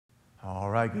All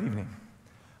right, good evening.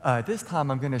 At this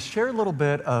time, I'm going to share a little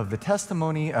bit of the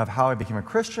testimony of how I became a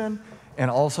Christian and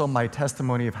also my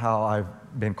testimony of how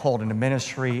I've been called into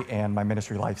ministry and my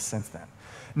ministry life since then.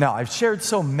 Now, I've shared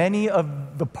so many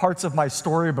of the parts of my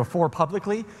story before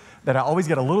publicly that I always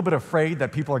get a little bit afraid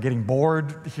that people are getting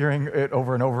bored hearing it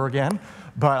over and over again,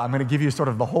 but I'm going to give you sort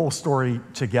of the whole story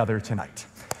together tonight.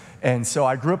 And so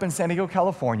I grew up in San Diego,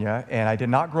 California, and I did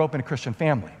not grow up in a Christian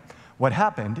family. What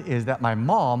happened is that my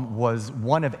mom was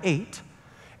one of 8,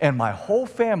 and my whole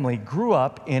family grew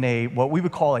up in what we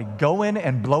would call a go-in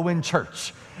and blow-in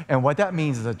church. And what that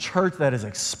means is a church that is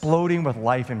exploding with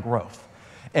life and growth.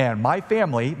 And my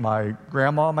family, my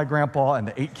grandma, my grandpa, and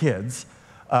the 8 kids,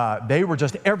 they were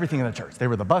just everything in the church. They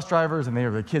were the bus drivers, and they were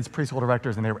the kids' preschool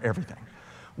directors, and they were everything.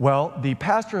 Well, the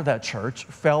pastor of that church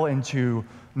fell into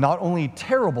not only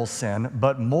terrible sin,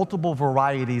 but multiple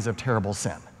varieties of terrible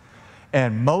sin.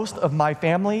 And most of my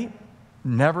family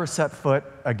never set foot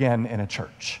again in a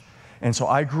church. And so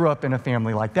I grew up in a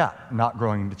family like that, not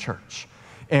growing into church.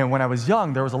 And when I was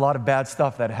young, there was a lot of bad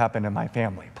stuff that happened in my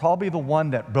family. Probably the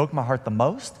one that broke my heart the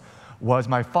most was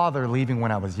my father leaving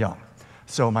when I was young.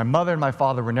 So my mother and my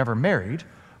father were never married,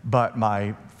 but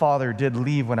my father did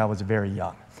leave when I was very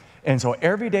young. And so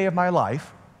every day of my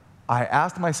life, I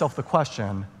asked myself the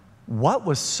question, what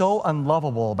was so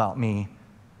unlovable about me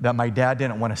that my dad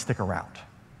didn't want to stick around?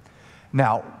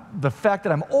 Now, the fact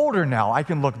that I'm older now, I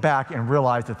can look back and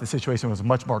realize that the situation was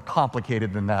much more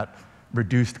complicated than that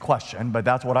reduced question, but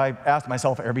that's what I asked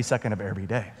myself every second of every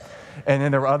day. And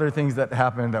then there were other things that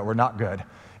happened that were not good.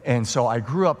 And so I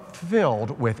grew up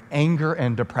filled with anger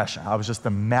and depression. I was just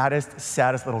the maddest,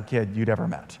 saddest little kid you'd ever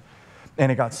met.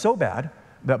 And it got so bad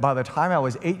that by the time I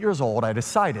was 8 years old, I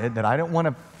decided that I didn't want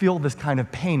to feel this kind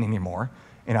of pain anymore,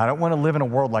 and I don't want to live in a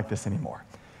world like this anymore.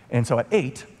 And so at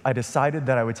 8, I decided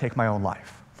that I would take my own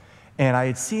life. And I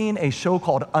had seen a show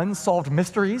called Unsolved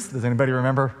Mysteries. Does anybody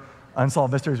remember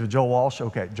Unsolved Mysteries with Joe Walsh?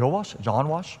 Okay, Joe Walsh? John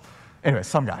Walsh? Anyway,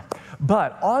 some guy.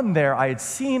 But on there, I had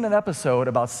seen an episode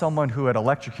about someone who had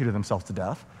electrocuted themselves to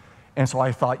death. And so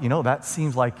I thought, that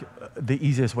seems like the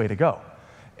easiest way to go.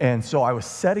 And so I was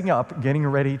setting up, getting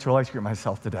ready to electrocute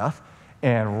myself to death.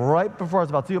 And right before I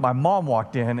was about to do it, my mom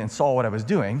walked in and saw what I was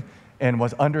doing and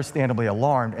was understandably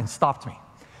alarmed and stopped me.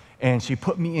 And she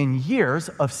put me in years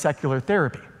of secular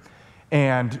therapy.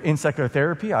 And in secular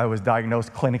therapy, I was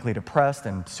diagnosed clinically depressed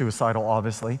and suicidal,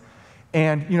 obviously.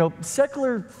 And,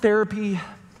 secular therapy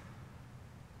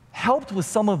helped with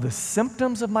some of the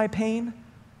symptoms of my pain,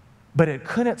 but it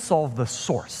couldn't solve the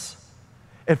source.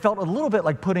 It felt a little bit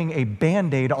like putting a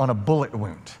Band-Aid on a bullet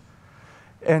wound.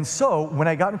 And so when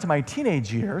I got into my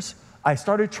teenage years, I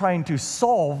started trying to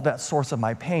solve that source of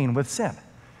my pain with sin.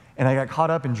 And I got caught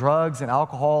up in drugs and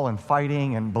alcohol and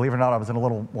fighting, and believe it or not, I was in a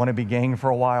little wannabe gang for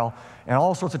a while, and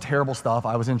all sorts of terrible stuff.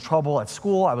 I was in trouble at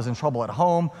school. I was in trouble at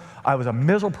home. I was a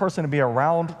miserable person to be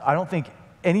around. I don't think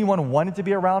anyone wanted to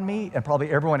be around me, and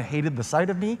probably everyone hated the sight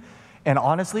of me. And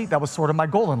honestly, that was sort of my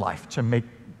goal in life, to make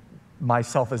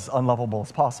myself as unlovable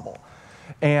as possible.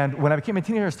 And when I became a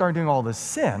teenager and started doing all this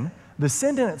sin, the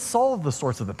sin didn't solve the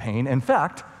source of the pain. In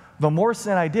fact, the more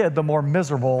sin I did, the more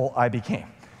miserable I became.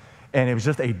 And it was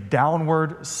just a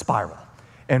downward spiral.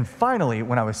 And finally,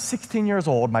 when I was 16 years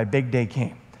old, my big day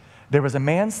came. There was a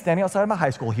man standing outside of my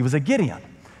high school. He was a Gideon.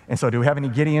 And so do we have any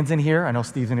Gideons in here? I know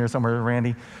Steve's in here somewhere,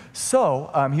 Randy.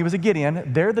 So he was a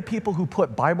Gideon. They're the people who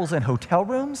put Bibles in hotel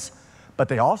rooms, but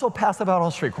they also pass them out on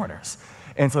street corners.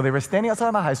 And so they were standing outside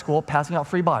of my high school, passing out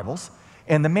free Bibles,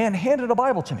 and the man handed a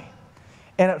Bible to me.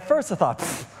 And at first I thought,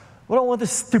 I don't want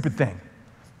this stupid thing.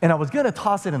 And I was going to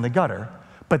toss it in the gutter,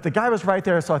 but the guy was right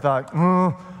there, so I thought,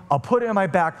 I'll put it in my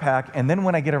backpack, and then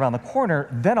when I get around the corner,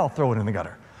 then I'll throw it in the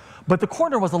gutter. But the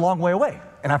corner was a long way away,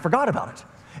 and I forgot about it.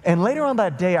 And later on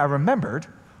that day, I remembered,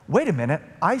 wait a minute,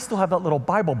 I still have that little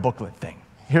Bible booklet thing.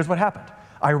 Here's what happened.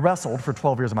 I wrestled for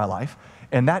 12 years of my life,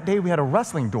 and that day we had a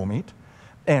wrestling dual meet,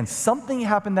 and something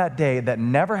happened that day that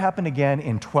never happened again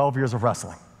in 12 years of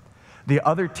wrestling. The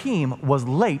other team was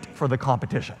late for the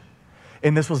competition.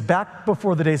 And this was back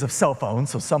before the days of cell phones,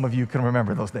 so some of you can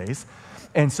remember those days.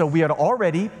 And so we had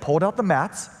already pulled out the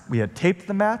mats, we had taped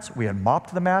the mats, we had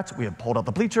mopped the mats, we had pulled out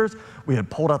the bleachers, we had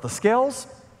pulled out the scales.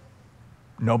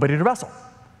 Nobody to wrestle.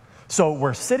 So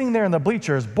we're sitting there in the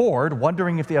bleachers, bored,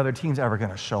 wondering if the other team's ever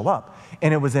going to show up.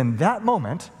 And it was in that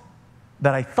moment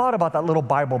that I thought about that little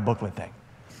Bible booklet thing.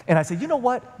 And I said, you know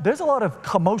what? There's a lot of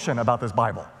commotion about this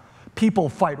Bible. People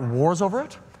fight wars over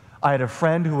it. I had a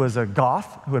friend who was a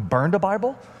goth who had burned a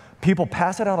Bible. People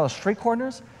pass it out on street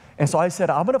corners. And so I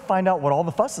said, I'm going to find out what all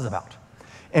the fuss is about.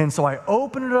 And so I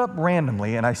opened it up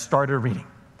randomly and I started reading.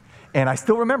 And I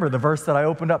still remember the verse that I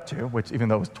opened up to, which even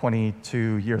though it was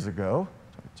 22 years ago,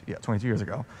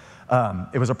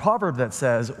 it was a proverb that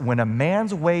says, when a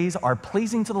man's ways are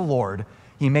pleasing to the Lord,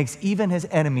 he makes even his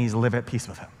enemies live at peace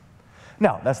with him.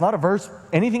 Now, that's not a verse,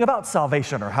 anything about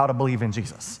salvation or how to believe in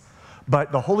Jesus,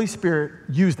 but the Holy Spirit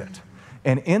used it.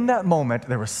 And in that moment,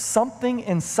 there was something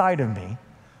inside of me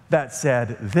that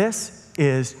said, this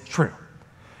is true.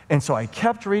 And so I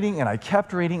kept reading and I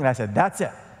kept reading, and I said, that's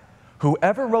it.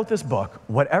 Whoever wrote this book,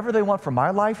 whatever they want for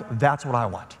my life, that's what I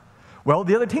want. Well,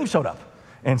 the other team showed up.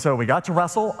 And so we got to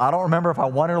wrestle. I don't remember if I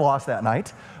won or lost that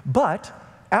night. But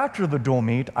after the dual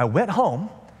meet, I went home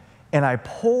and I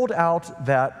pulled out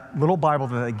that little Bible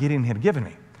that Gideon had given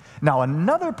me. Now,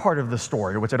 another part of the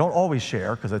story, which I don't always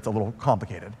share because it's a little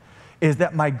complicated, is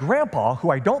that my grandpa, who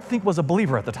I don't think was a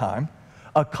believer at the time,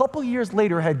 a couple years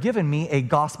later had given me a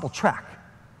gospel tract.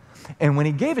 And when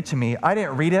he gave it to me, I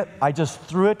didn't read it. I just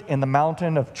threw it in the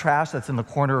mountain of trash that's in the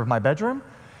corner of my bedroom.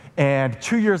 And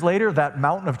 2 years later, that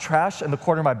mountain of trash in the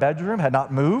corner of my bedroom had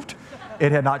not moved.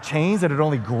 It had not changed. It had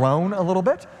only grown a little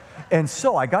bit. And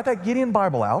so I got that Gideon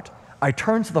Bible out. I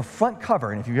turned to the front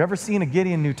cover. And if you've ever seen a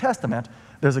Gideon New Testament,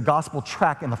 there's a gospel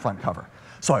tract in the front cover.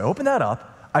 So I opened that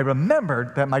up. I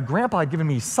remembered that my grandpa had given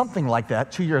me something like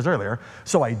that 2 years earlier.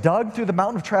 So I dug through the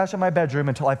mountain of trash in my bedroom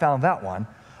until I found that one.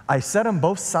 I set them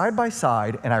both side by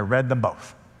side, and I read them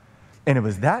both. And it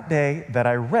was that day that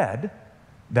I read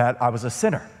that I was a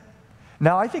sinner.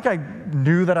 Now, I think I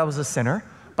knew that I was a sinner,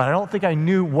 but I don't think I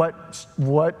knew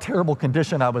what terrible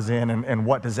condition I was in and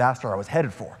what disaster I was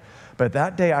headed for. But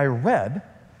that day I read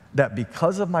that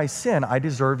because of my sin, I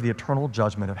deserved the eternal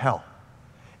judgment of hell.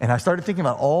 And I started thinking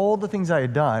about all the things I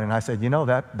had done, and I said, you know,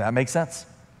 that makes sense.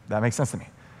 That makes sense to me.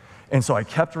 And so I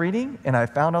kept reading, and I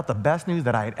found out the best news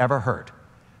that I had ever heard,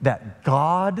 that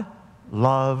God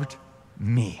loved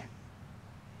me.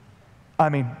 I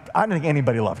mean, I don't think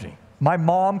anybody loved me. My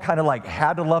mom kind of like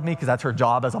had to love me because that's her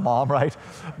job as a mom, right?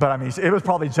 But I mean, it was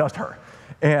probably just her.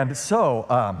 And so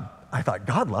I thought,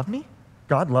 God loved me?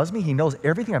 God loves me? He knows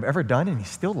everything I've ever done and he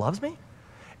still loves me?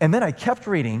 And then I kept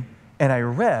reading and I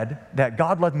read that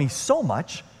God loved me so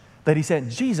much that he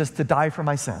sent Jesus to die for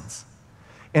my sins.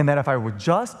 And that if I would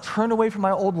just turn away from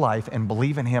my old life and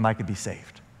believe in him, I could be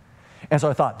saved. And so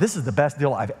I thought, this is the best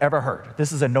deal I've ever heard.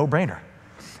 This is a no-brainer.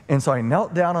 And so I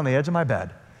knelt down on the edge of my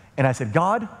bed, and I said,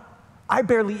 God, I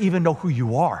barely even know who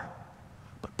you are,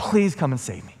 but please come and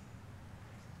save me.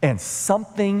 And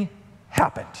something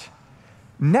happened.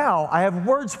 Now I have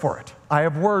words for it. I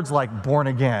have words like born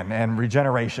again and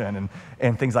regeneration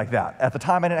and things like that. At the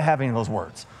time, I didn't have any of those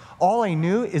words. All I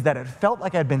knew is that it felt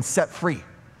like I'd been set free.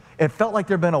 It felt like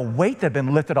there'd been a weight that had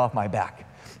been lifted off my back.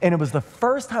 And it was the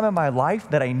first time in my life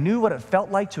that I knew what it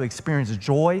felt like to experience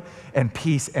joy and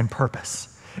peace and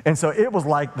purpose. And so it was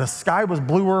like the sky was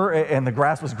bluer and the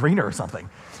grass was greener or something.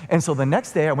 And so the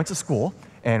next day I went to school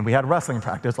and we had wrestling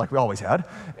practice like we always had.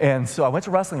 And so I went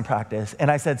to wrestling practice and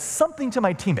I said something to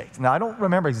my teammates. Now I don't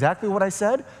remember exactly what I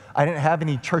said. I didn't have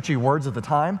any churchy words at the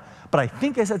time, but I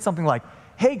think I said something like,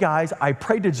 hey guys, I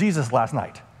prayed to Jesus last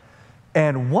night.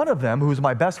 And one of them, who was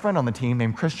my best friend on the team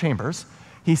named Chris Chambers,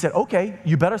 he said, okay,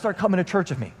 you better start coming to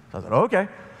church with me. So I said, okay.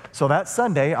 So that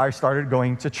Sunday, I started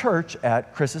going to church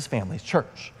at Chris's family's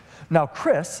church. Now,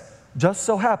 Chris just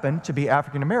so happened to be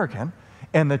African American,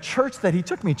 and the church that he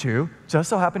took me to just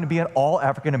so happened to be an all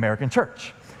African American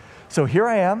church. So here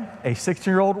I am, a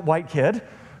 16-year-old white kid,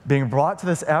 being brought to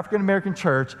this African American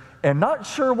church and not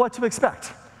sure what to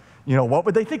expect. You know, what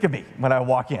would they think of me when I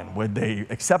walk in? Would they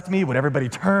accept me? Would everybody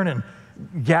turn and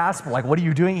gasp, like, what are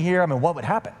you doing here? I mean, what would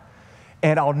happen?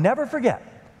 And I'll never forget,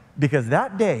 because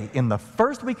that day, in the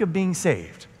first week of being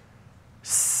saved,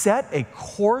 set a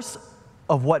course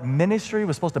of what ministry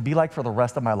was supposed to be like for the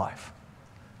rest of my life.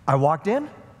 I walked in,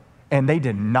 and they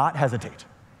did not hesitate.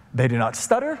 They did not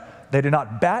stutter. They did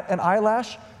not bat an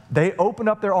eyelash. They opened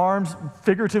up their arms,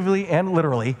 figuratively and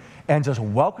literally, and just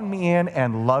welcomed me in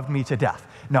and loved me to death.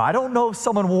 Now, I don't know if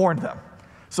someone warned them.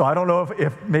 So I don't know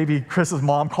if maybe Chris's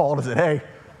mom called and said, hey,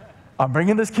 I'm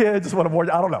bringing this kid, just want to warn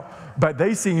you. I don't know. But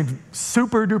they seemed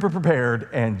super duper prepared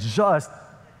and just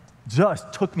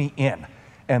took me in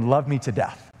and loved me to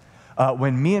death.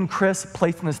 When me and Chris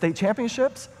placed in the state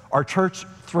championships, our church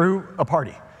threw a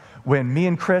party. When me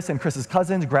and Chris's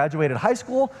cousins graduated high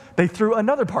school, they threw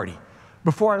another party.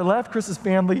 Before I left, Chris's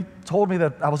family told me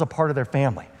that I was a part of their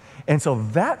family. And so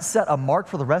that set a mark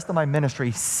for the rest of my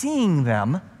ministry, seeing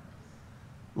them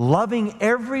loving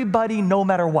everybody no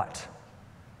matter what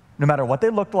they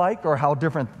looked like or how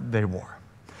different they were.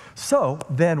 So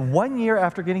then 1 year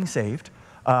after getting saved,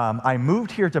 I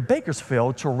moved here to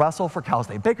Bakersfield to wrestle for Cal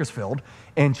State Bakersfield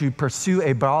and to pursue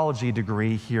a biology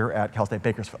degree here at Cal State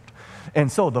Bakersfield.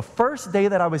 And so the first day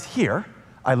that I was here,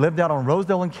 I lived out on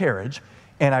Rosedale and Carriage,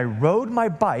 and I rode my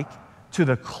bike to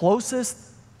the closest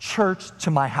church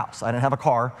to my house. I didn't have a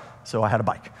car, so I had a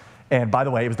bike. And by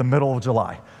the way, it was the middle of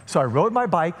July. So I rode my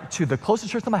bike to the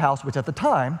closest church to my house, which at the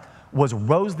time was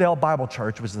Rosedale Bible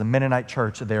Church, which is a Mennonite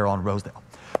church there on Rosedale.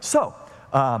 So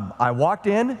I walked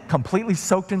in completely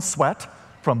soaked in sweat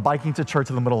from biking to church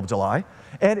in the middle of July.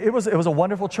 And it was a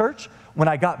wonderful church. When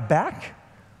I got back,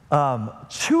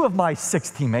 2 of my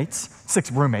 6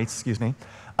 roommates,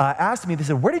 asked me, they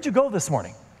said, "Where did you go this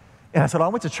morning?" And I said, "I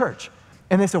went to church."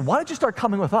 And they said, "Why don't you start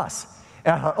coming with us?"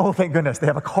 And I thought, oh, thank goodness, they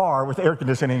have a car with air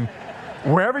conditioning.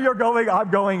 Wherever you're going, I'm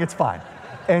going, it's fine.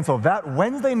 And so that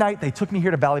Wednesday night, they took me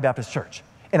here to Valley Baptist Church.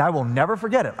 And I will never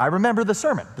forget it. I remember the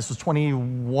sermon. This was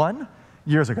 21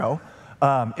 years ago.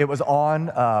 It was on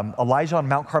Elijah on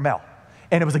Mount Carmel.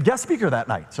 And it was a guest speaker that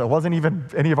night, so it wasn't even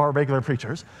any of our regular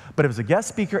preachers, but it was a guest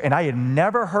speaker, and I had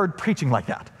never heard preaching like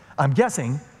that. I'm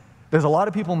guessing there's a lot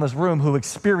of people in this room who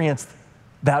experienced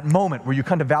that moment where you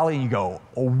come to Valley and you go,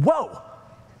 oh, whoa,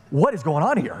 what is going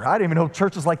on here? I didn't even know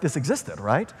churches like this existed,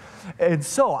 right? And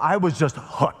so I was just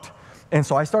hooked. And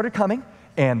so I started coming,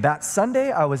 and that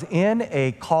Sunday I was in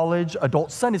a college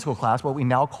adult Sunday school class, what we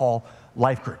now call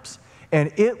life groups.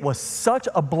 And it was such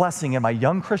a blessing in my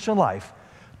young Christian life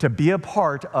to be a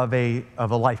part of a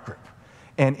life group.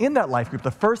 And in that life group, the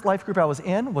first life group I was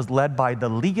in was led by the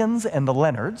Legans and the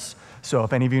Leonards. So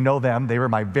if any of you know them, they were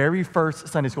my very first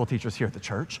Sunday school teachers here at the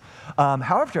church.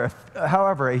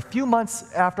 However, a few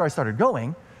months after I started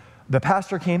going, the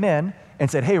pastor came in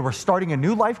and said, "Hey, we're starting a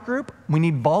new life group. We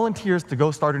need volunteers to go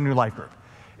start a new life group.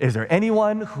 Is there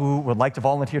anyone who would like to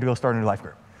volunteer to go start a new life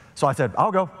group?" So I said,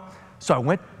 "I'll go." So I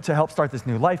went to help start this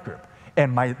new life group.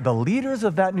 And the leaders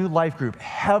of that new life group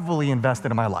heavily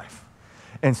invested in my life.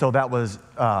 And so that was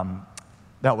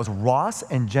Ross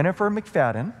and Jennifer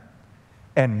McFadden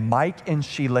and Mike and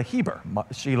Sheila Heber.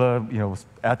 Sheila, was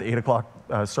at the 8 o'clock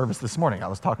service this morning. I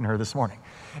was talking to her this morning.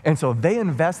 And so they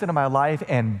invested in my life,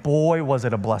 and boy, was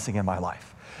it a blessing in my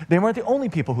life. They weren't the only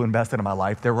people who invested in my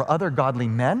life. There were other godly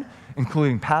men,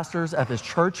 including pastors at this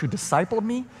church, who discipled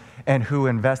me and who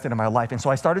invested in my life. And so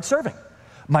I started serving.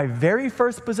 My very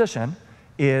first position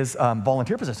is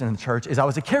volunteer position in the church is I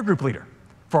was a care group leader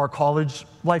for our college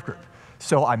life group.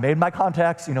 So I made my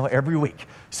contacts, every week.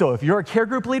 So if you're a care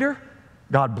group leader,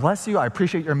 God bless you. I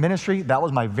appreciate your ministry. That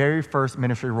was my very first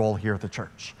ministry role here at the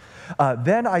church.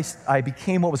 Then I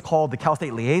became what was called the Cal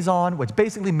State liaison, which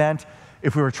basically meant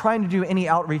if we were trying to do any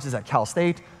outreaches at Cal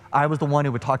State, I was the one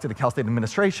who would talk to the Cal State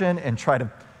administration and try to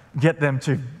get them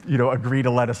to, agree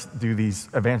to let us do these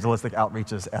evangelistic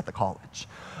outreaches at the college.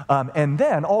 And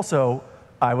then also,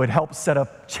 I would help set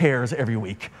up chairs every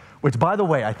week, which, by the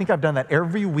way, I think I've done that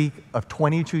every week of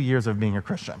 22 years of being a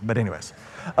Christian. But anyways,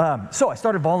 so I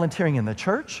started volunteering in the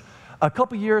church. A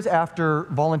couple years after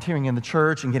volunteering in the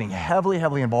church and getting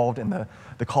heavily involved in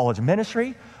the college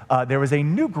ministry, there was a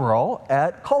new girl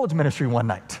at college ministry one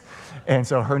night. And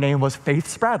so her name was Faith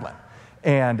Spradlin.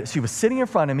 And she was sitting in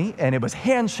front of me, and it was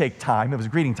handshake time. It was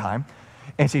greeting time.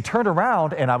 And she turned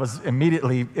around, and I was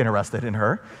immediately interested in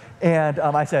her. And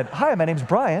I said, "Hi, my name's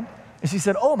Brian." And she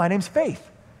said, "Oh, my name's Faith."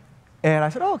 And I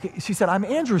said, "Oh, okay." She said, "I'm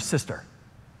Andrew's sister."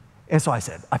 And so I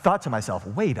thought to myself,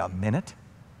 wait a minute,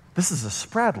 this is a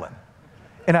Spradlin.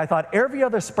 And I thought every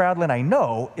other Spradlin I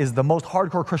know is the most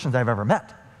hardcore Christians I've ever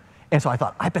met. And so I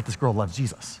thought, I bet this girl loves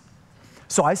Jesus.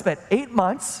 So I spent 8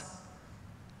 months,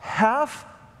 half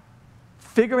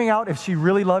figuring out if she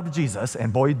really loved Jesus,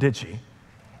 and boy, did she,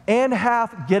 and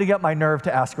half getting up my nerve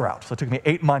to ask her out. So it took me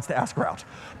 8 months to ask her out.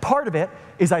 Part of it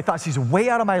is I thought she's way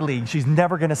out of my league. She's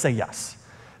never going to say yes.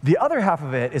 The other half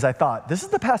of it is I thought, this is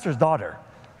the pastor's daughter.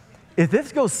 If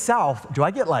this goes south, do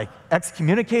I get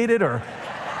excommunicated or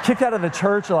kicked out of the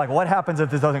church, or what happens if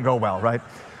this doesn't go well, right?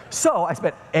 So I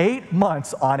spent 8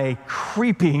 months on a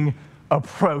creeping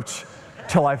approach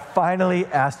till I finally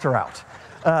asked her out.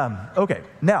 Okay,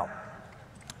 now,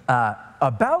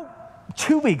 about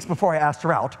 2 weeks before I asked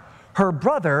her out, her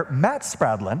brother, Matt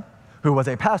Spradlin, who was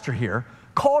a pastor here,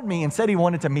 called me and said he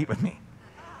wanted to meet with me.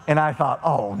 And I thought,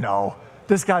 oh no,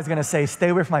 this guy's gonna say, "Stay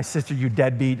away from my sister, you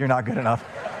deadbeat, you're not good enough."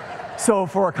 So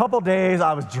for a couple days,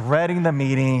 I was dreading the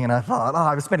meeting, and I thought,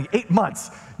 I was spending 8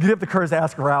 months getting up the courage to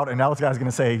ask her out, and now this guy's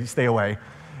gonna say, "Stay away."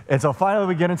 And so finally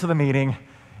we get into the meeting,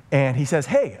 and he says,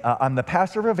 "Hey, I'm the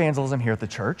pastor of evangelism here at the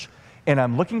church, and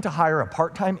I'm looking to hire a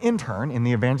part-time intern in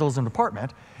the evangelism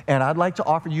department, and I'd like to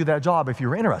offer you that job if you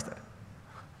were interested."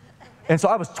 And so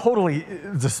I was totally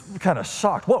just kind of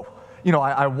shocked. Whoa.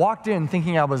 I walked in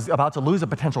thinking I was about to lose a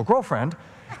potential girlfriend,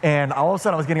 and all of a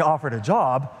sudden I was getting offered a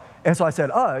job. And so I said,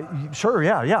 sure,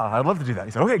 yeah, I'd love to do that.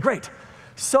 He said, okay, great.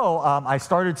 So I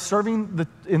started serving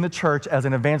in the church as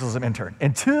an evangelism intern.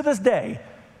 And to this day,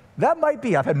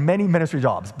 I've had many ministry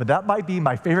jobs, but that might be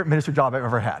my favorite ministry job I've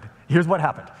ever had. Here's what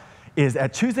happened, is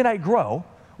at Tuesday Night Grow,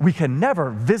 we could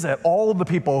never visit all of the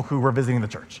people who were visiting the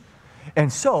church.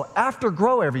 And so after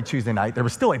Grow every Tuesday night, there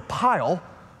was still a pile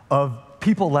of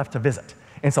people left to visit.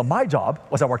 And so my job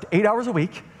was I worked 8 hours a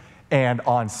week, and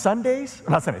on Saturdays,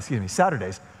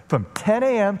 from 10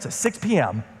 a.m. to 6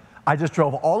 p.m., I just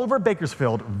drove all over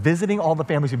Bakersfield visiting all the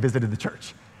families who visited the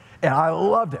church. And I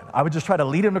loved it. I would just try to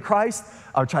lead them to Christ.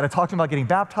 I would try to talk to them about getting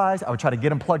baptized. I would try to get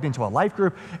them plugged into a life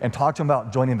group and talk to them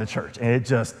about joining the church. And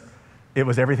it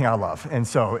was everything I love. And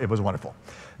so it was wonderful.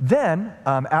 Then,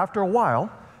 after a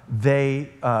while,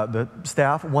 the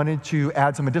staff wanted to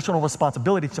add some additional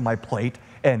responsibility to my plate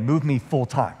and move me full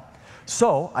time.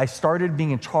 So I started being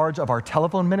in charge of our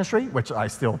telephone ministry, which I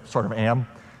still sort of am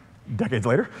decades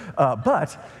later.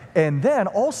 And then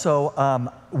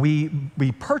also, we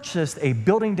purchased a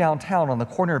building downtown on the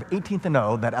corner of 18th and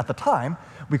O that at the time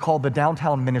we called the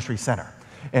Downtown Ministry Center.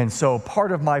 And so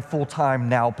part of my full-time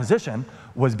now position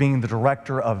was being the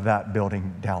director of that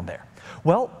building down there.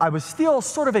 Well, I was still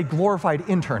sort of a glorified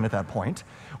intern at that point,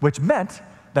 which meant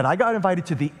that I got invited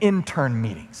to the intern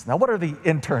meetings. Now, what are the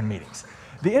intern meetings?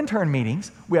 The intern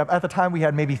meetings, at the time we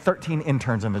had maybe 13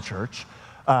 interns in the church,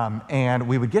 and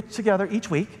we would get together each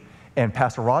week, and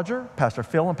Pastor Roger, Pastor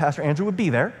Phil, and Pastor Andrew would be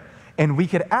there, and we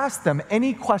could ask them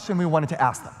any question we wanted to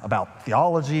ask them about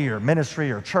theology or ministry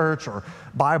or church or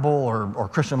Bible or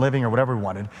Christian living or whatever we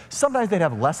wanted. Sometimes they'd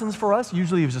have lessons for us.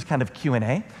 Usually it was just kind of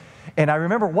Q&A. And I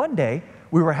remember one day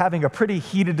we were having a pretty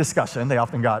heated discussion. They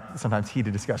often got sometimes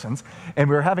heated discussions. And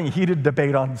we were having a heated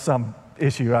debate on some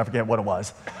issue. I forget what it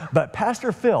was. But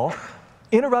Pastor Phil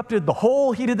interrupted the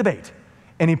whole heated debate.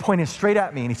 And he pointed straight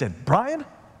at me and he said, Brian,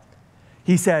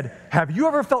 he said, have you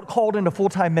ever felt called into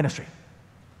full-time ministry?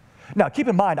 Now, keep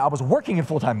in mind, I was working in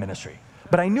full-time ministry,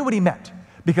 but I knew what he meant.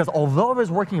 Because although I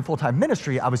was working in full-time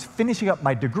ministry, I was finishing up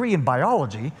my degree in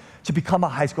biology to become a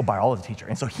high school biology teacher.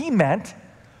 And so he meant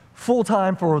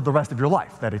full-time for the rest of your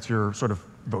life, that it's your sort of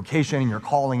vocation and your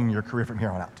calling and your career from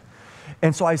here on out.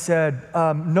 And so I said,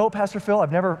 no, Pastor Phil,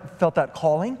 I've never felt that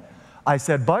calling. I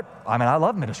said, but, I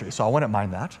love ministry, so I wouldn't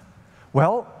mind that.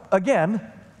 Well, again,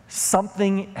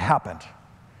 something happened.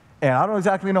 And I don't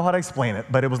exactly know how to explain it,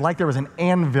 but it was like there was an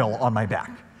anvil on my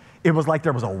back. It was like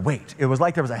there was a weight. It was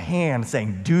like there was a hand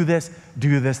saying, do this,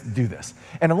 do this, do this.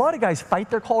 And a lot of guys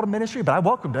fight their call to ministry, but I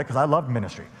welcomed it because I loved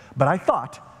ministry. But I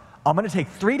thought, I'm going to take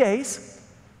 3 days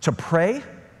to pray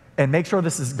and make sure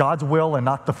this is God's will and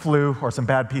not the flu or some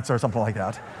bad pizza or something like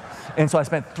that. And so I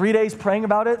spent 3 days praying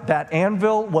about it. That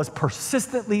anvil was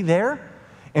persistently there.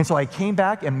 And so I came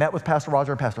back and met with Pastor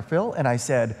Roger and Pastor Phil, and I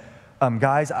said,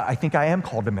 guys, I think I am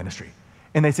called to ministry.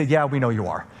 And they said, yeah, we know you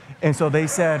are. And so they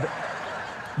said,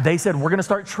 we're going to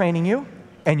start training you,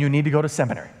 and you need to go to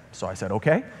seminary. So I said,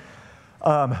 okay.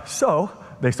 So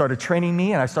they started training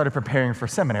me, and I started preparing for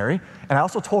seminary. And I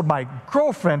also told my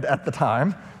girlfriend at the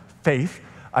time, Faith,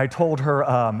 I told her,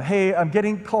 hey, I'm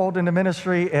getting called into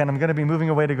ministry, and I'm going to be moving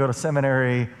away to go to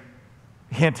seminary.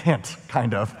 Hint, hint,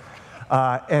 kind of.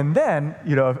 And then,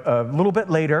 a little bit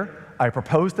later, I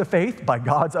proposed to Faith. By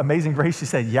God's amazing grace, she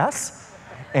said yes.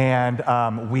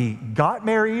 And we got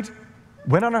married,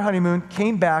 went on our honeymoon,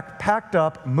 came back, packed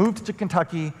up, moved to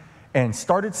Kentucky, and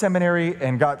started seminary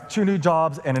and got 2 new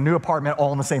jobs and a new apartment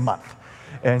all in the same month.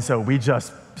 And so we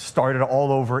just started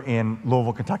all over in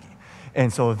Louisville, Kentucky.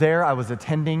 And so there I was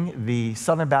attending the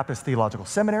Southern Baptist Theological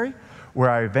Seminary, where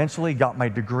I eventually got my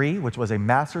degree, which was a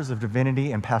Master's of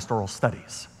Divinity in Pastoral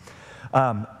Studies.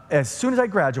 As soon as I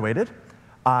graduated,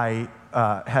 I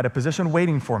had a position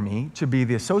waiting for me to be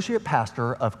the associate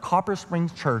pastor of Copper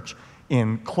Springs Church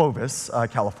in Clovis,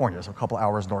 California, so a couple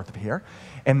hours north of here.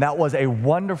 And that was a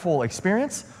wonderful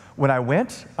experience. When I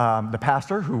went, the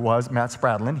pastor, who was Matt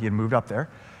Spradlin, he had moved up there,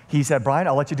 he said, Brian,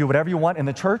 I'll let you do whatever you want in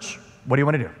the church. What do you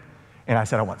want to do? And I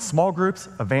said, I want small groups,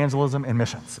 evangelism, and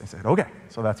missions. He said, okay.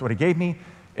 So that's what he gave me,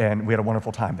 and we had a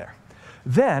wonderful time there.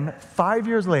 Then, 5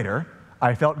 years later,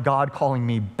 I felt God calling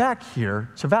me back here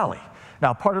to Valley.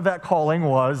 Now, part of that calling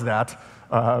was that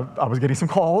I was getting some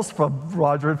calls from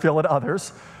Roger and Phil and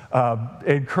others,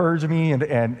 encouraged me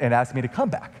and asked me to come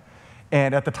back.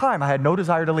 And at the time, I had no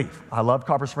desire to leave. I loved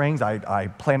Copper Springs. I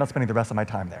planned on spending the rest of my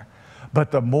time there. But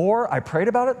the more I prayed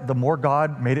about it, the more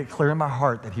God made it clear in my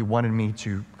heart that he wanted me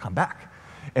to come back.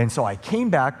 And so I came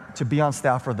back to be on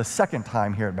staff for the second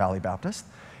time here at Valley Baptist.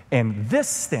 And this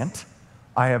stint,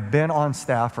 I have been on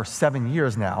staff for 7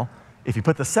 years now If you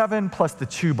put the 7 plus the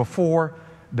 2 before,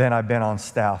 then I've been on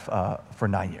staff for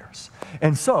 9 years.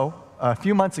 And so a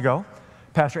few months ago,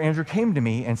 Pastor Andrew came to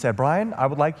me and said, Brian, I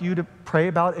would like you to pray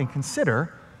about and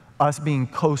consider us being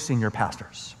co-senior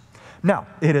pastors. Now,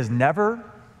 it has never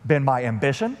been my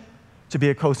ambition to be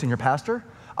a co-senior pastor.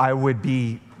 I would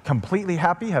be completely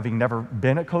happy having never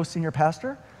been a co-senior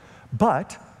pastor.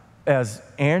 But as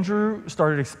Andrew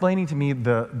started explaining to me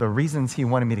the reasons he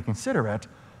wanted me to consider it,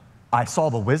 I saw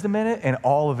the wisdom in it, and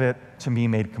all of it to me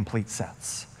made complete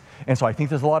sense. And so I think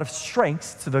there's a lot of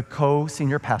strengths to the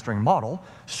co-senior pastoring model,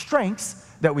 strengths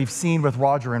that we've seen with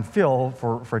Roger and Phil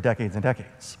for decades and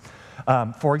decades.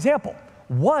 For example,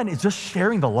 one is just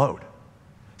sharing the load.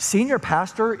 Senior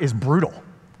pastor is brutal.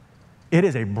 It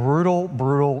is a brutal,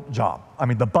 brutal job. I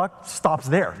mean, the buck stops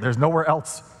there. There's nowhere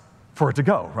else for it to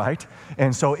go, right?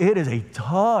 And so it is a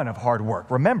ton of hard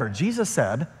work. Remember, Jesus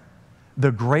said,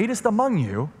 the greatest among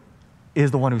you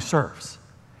is the one who serves.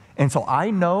 And so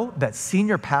I know that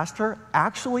senior pastor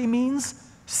actually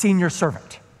means senior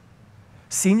servant.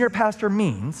 Senior pastor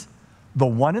means the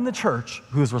one in the church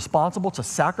who is responsible to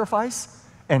sacrifice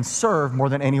and serve more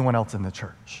than anyone else in the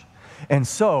church. And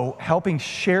so helping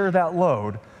share that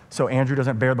load so Andrew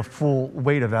doesn't bear the full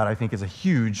weight of that, I think is a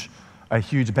huge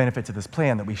benefit to this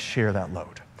plan, that we share that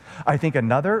load. I think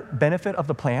another benefit of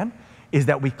the plan is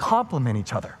that we complement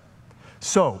each other.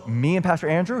 So me and Pastor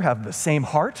Andrew have the same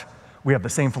heart, we have the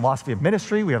same philosophy of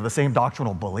ministry, we have the same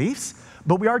doctrinal beliefs,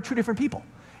 but we are two different people.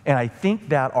 And I think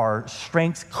that our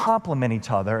strengths complement each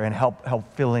other and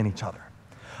help fill in each other.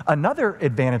 Another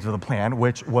advantage of the plan,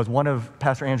 which was one of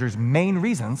Pastor Andrew's main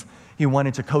reasons he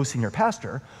wanted to co-senior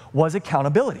pastor, was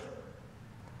accountability.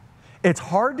 It's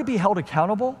hard to be held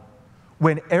accountable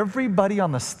when everybody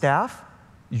on the staff,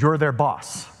 you're their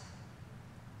boss.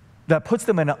 That puts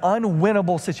them in an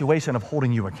unwinnable situation of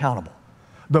holding you accountable.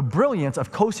 The brilliance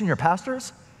of co-senior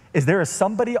pastors is there is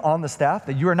somebody on the staff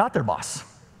that you are not their boss.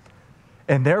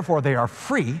 And therefore, they are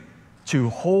free to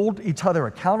hold each other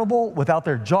accountable without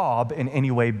their job in any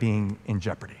way being in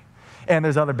jeopardy. And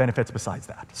there's other benefits besides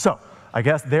that. So I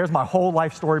guess there's my whole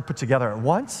life story put together at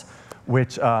once,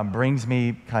 which brings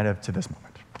me kind of to this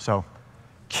moment. So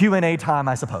Q&A time,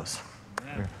 I suppose.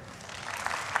 Yeah.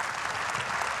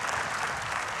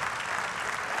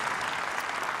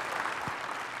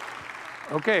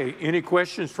 Okay, any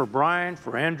questions for Brian,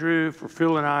 for Andrew, for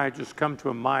Phil and I? Just come to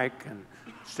a mic and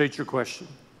state your question.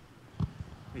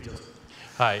 Hey, Joseph.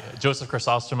 Hi, Joseph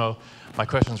Chrysostomo. My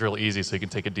question's real easy, so you can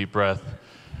take a deep breath.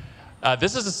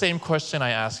 This is the same question I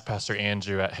asked Pastor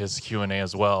Andrew at his Q&A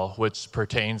as well, which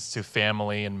pertains to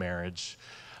family and marriage.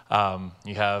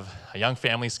 You have a young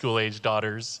family, school-age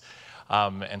daughters.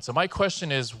 And so my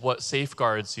question is what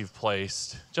safeguards you've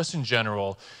placed, just in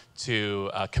general,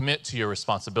 to commit to your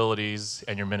responsibilities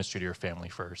and your ministry to your family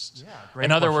first. Yeah, great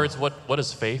In other question. Words, what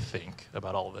does faith think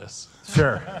about all this?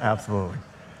 Sure, absolutely.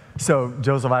 So,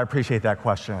 Joseph, I appreciate that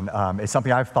question. It's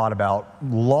something I've thought about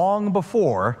long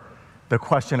before the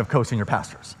question of co-senior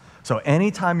pastors. So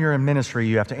anytime you're in ministry,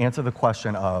 you have to answer the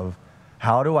question of,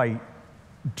 how do I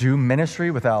do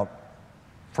ministry without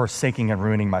forsaking and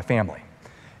ruining my family?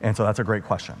 And so that's a great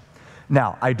question.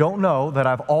 Now, I don't know that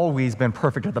I've always been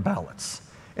perfect at the balance.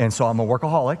 And so I'm a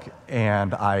workaholic,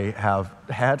 and I have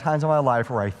had times in my life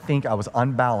where I think I was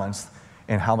unbalanced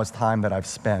in how much time that I've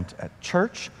spent at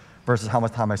church versus how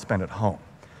much time I spend at home.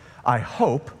 I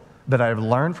hope that I've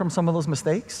learned from some of those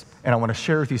mistakes, and I want to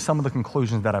share with you some of the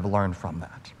conclusions that I've learned from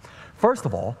that. First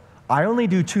of all, I only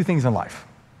do two things in life.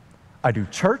 I do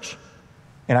church,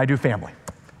 and I do family.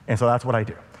 And so that's what I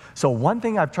do. So one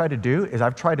thing I've tried to do is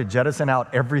I've tried to jettison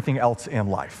out everything else in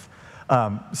life.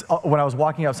 When I was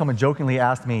walking up, someone jokingly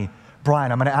asked me,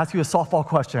 Brian, I'm going to ask you a softball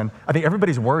question. I think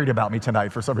everybody's worried about me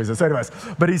tonight for some reason. So anyways,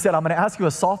 but he said, I'm going to ask you a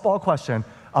softball question.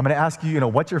 I'm going to ask you,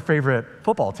 what's your favorite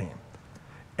football team?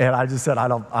 And I just said, I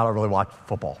don't really watch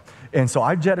football. And so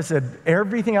I've jettisoned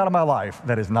everything out of my life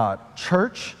that is not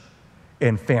church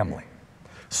and family.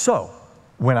 So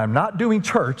when I'm not doing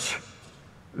church,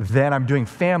 then I'm doing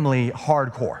family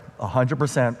hardcore,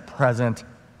 100% present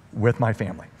with my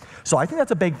family. So I think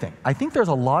that's a big thing. I think there's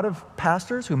a lot of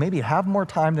pastors who maybe have more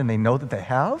time than they know that they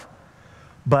have,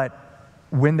 but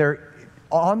when they're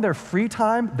on their free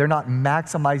time, they're not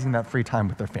maximizing that free time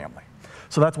with their family.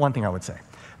 So that's one thing I would say.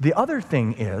 The other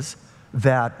thing is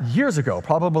that years ago,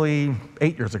 probably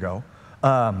 8 years ago,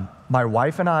 my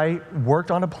wife and I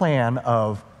worked on a plan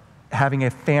of having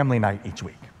a family night each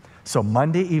week. So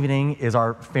Monday evening is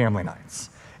our family nights.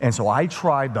 And so I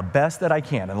tried the best that I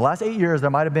can. In the last 8 years, there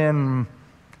might have been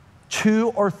 2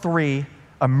 or 3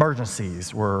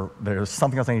 emergencies where there's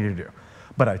something else I need to do.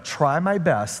 But I try my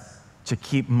best to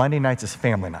keep Monday nights as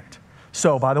family night.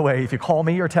 So by the way, if you call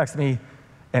me or text me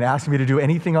and ask me to do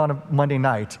anything on a Monday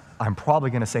night, I'm probably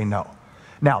going to say no.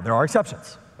 Now, there are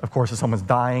exceptions. Of course, if someone's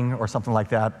dying or something like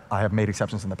that, I have made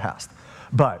exceptions in the past.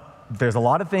 But there's a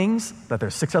lot of things that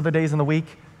there's 6 other days in the week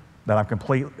that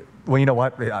I'm well, you know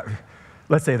what?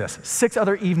 Let's say this, 6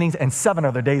 other evenings and 7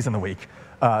 other days in the week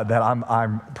that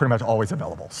I'm pretty much always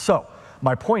available. So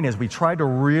my point is we try to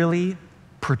really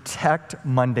protect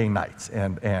Monday nights,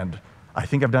 and I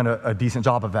think I've done a decent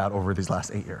job of that over these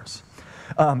last 8 years.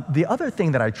 The other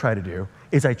thing that I try to do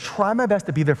is I try my best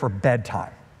to be there for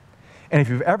bedtime. And if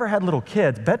you've ever had little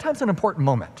kids, bedtime's an important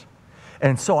moment.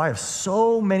 And so I have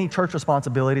so many church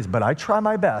responsibilities, but I try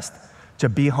my best to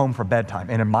be home for bedtime.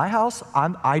 And in my house,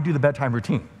 I do the bedtime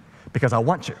routine because I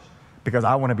want to, because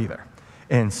I want to be there.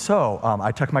 And so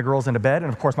I tuck my girls into bed,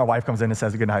 and of course my wife comes in and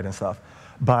says goodnight and stuff.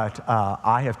 But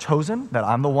I have chosen that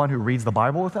I'm the one who reads the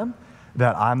Bible with them,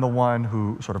 that I'm the one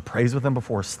who sort of prays with them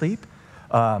before sleep.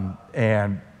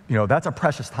 And you know, that's a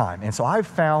precious time. And so I've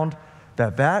found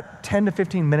that 10 to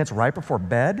 15 minutes right before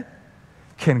bed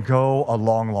can go a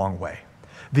long, long way.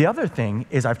 The other thing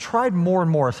is I've tried more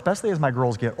and more, especially as my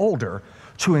girls get older,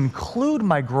 to include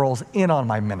my girls in on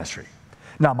my ministry.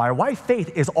 Now, my wife,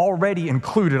 Faith, is already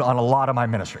included on a lot of my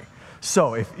ministry.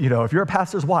 So if you're a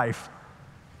pastor's wife,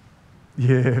 how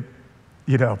do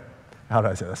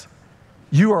I say this?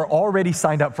 You are already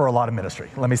signed up for a lot of ministry.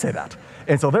 Let me say that.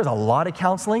 And so there's a lot of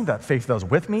counseling that Faith does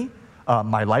with me.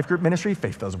 My life group ministry,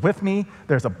 Faith does with me.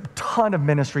 There's a ton of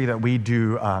ministry that we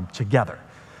do together.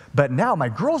 But now my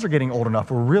girls are getting old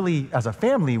enough, we're really, as a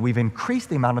family, we've increased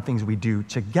the amount of things we do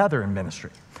together in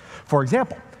ministry. For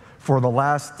example, for the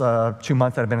last 2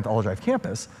 months that I've been at the Olive Drive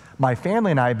campus, my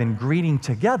family and I have been greeting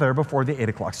together before the 8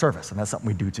 o'clock service, and that's something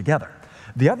we do together.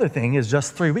 The other thing is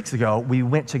just 3 weeks ago, we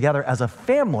went together as a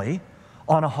family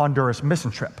on a Honduras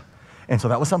mission trip. And so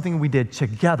that was something we did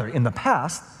together. In the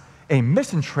past, a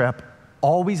mission trip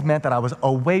always meant that I was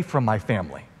away from my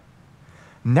family.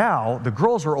 Now, the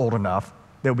girls are old enough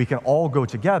that we can all go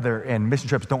together, and mission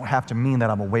trips don't have to mean that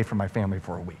I'm away from my family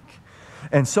for a week.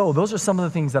 And so those are some of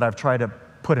the things that I've tried to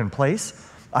put in place.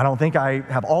 I don't think I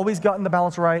have always gotten the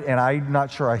balance right, and I'm not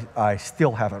sure I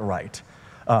still have it right.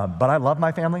 But I love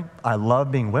my family. I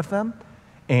love being with them,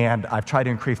 and I've tried to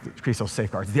increase those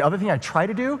safeguards. The other thing I try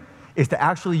to do is to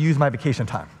actually use my vacation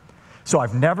time. So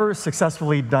I've never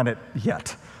successfully done it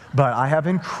yet, but I have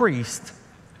increased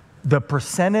the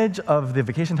percentage of the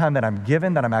vacation time that I'm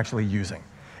given that I'm actually using.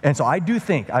 And so I do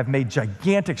think I've made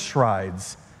gigantic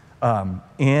strides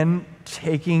in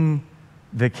taking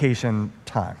vacation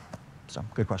time. So,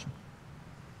 good question.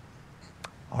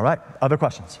 All right, other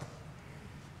questions?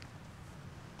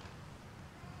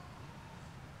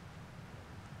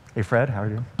 Hey, Fred, how are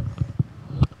you doing?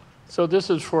 So this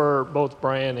is for both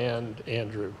Brian and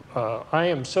Andrew. I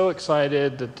am so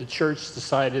excited that the church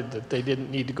decided that they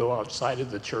didn't need to go outside of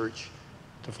the church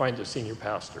to find a senior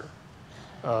pastor.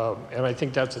 And I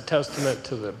think that's a testament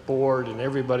to the board and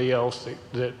everybody else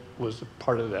that was a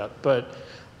part of that. But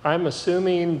I'm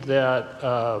assuming that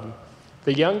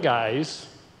the young guys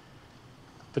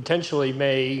potentially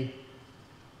may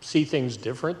see things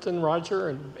different than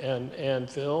Roger and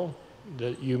Phil,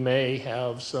 that you may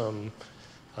have some,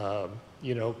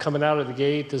 coming out of the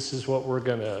gate, this is what we're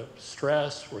going to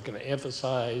stress, we're going to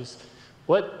emphasize.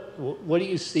 What do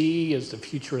you see as the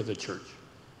future of the church?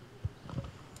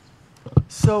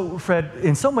 So, Fred,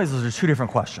 in some ways, those are 2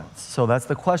 different questions. So that's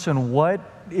the question, what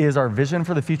is our vision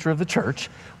for the future of the church,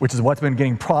 which is what's been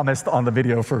getting promised on the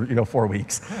video for 4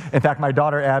 weeks. In fact, my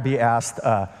daughter, Abby, asked,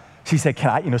 she said, can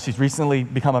I, she's recently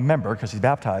become a member because she's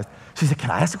baptized. She said,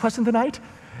 can I ask a question tonight?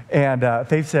 And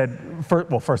Faith said,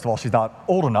 first of all, she's not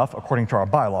old enough, according to our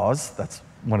bylaws. That's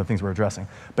one of the things we're addressing.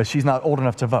 But she's not old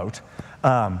enough to vote.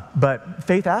 But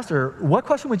Faith asked her, what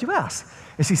question would you ask?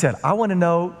 And she said, I want to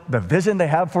know the vision they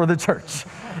have for the church.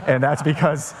 And that's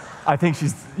because I think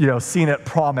she's seen it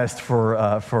promised for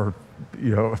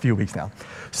a few weeks now.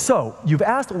 So you've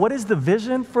asked, what is the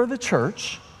vision for the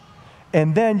church?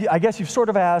 And then I guess you've sort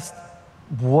of asked,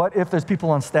 what if there's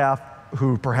people on staff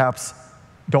who perhaps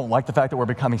don't like the fact that we're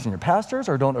becoming senior pastors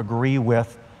or don't agree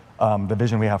with the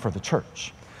vision we have for the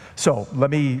church? So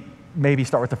let me maybe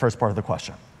start with the first part of the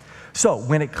question. So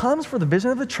when it comes for the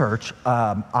vision of the church,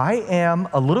 I am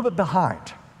a little bit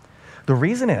behind. The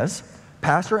reason is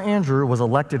Pastor Andrew was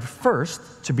elected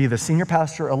first to be the senior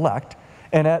pastor-elect,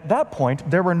 and at that point,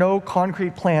 there were no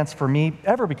concrete plans for me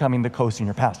ever becoming the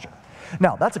co-senior pastor.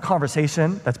 Now, that's a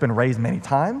conversation that's been raised many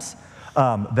times.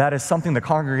 That is something the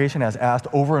congregation has asked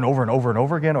over and over and over and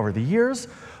over again over the years,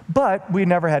 But we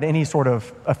never had any sort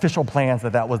of official plans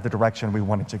that that was the direction we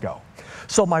wanted to go.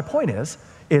 So my point is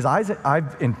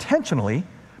I've intentionally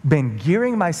been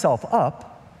gearing myself up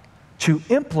to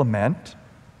implement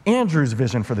Andrew's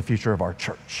vision for the future of our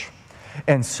church.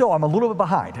 And so I'm a little bit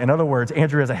behind. In other words,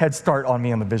 Andrew has a head start on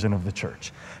me on the vision of the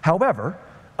church. However,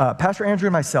 Pastor Andrew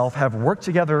and myself have worked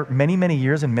together many, many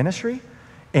years in ministry,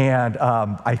 and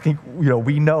I think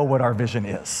we know what our vision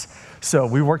is. So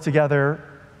we worked together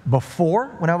before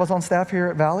when I was on staff here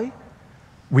at Valley.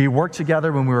 We worked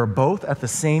together when we were both at the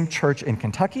same church in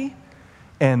Kentucky,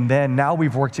 and then now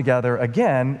we've worked together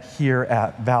again here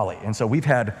at Valley. And so we've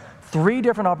had 3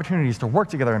 different opportunities to work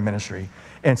together in ministry,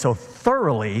 and so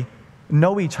thoroughly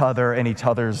know each other and each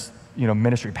other's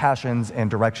ministry passions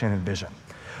and direction and vision.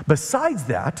 Besides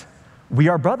that, we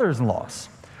are brothers-in-laws,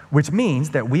 which means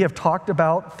that we have talked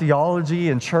about theology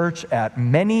and church at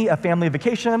many a family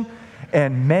vacation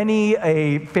and many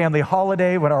a family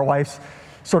holiday when our wives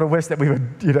sort of wish that we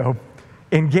would,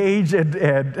 engage and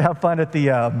have fun at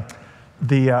the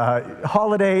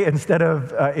holiday instead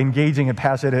of engaging in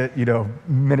passionate,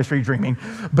 ministry dreaming.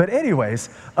 But anyways,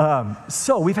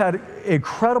 so we've had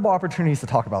incredible opportunities to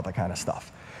talk about that kind of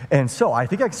stuff. And so I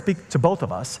think I can speak to both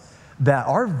of us that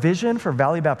our vision for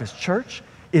Valley Baptist Church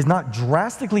is not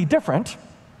drastically different,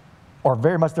 or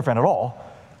very much different at all,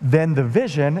 than the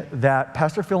vision that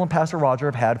Pastor Phil and Pastor Roger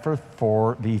have had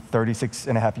for the 36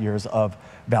 and a half years of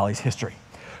Valley's history.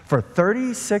 For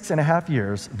 36 and a half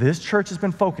years, this church has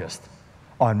been focused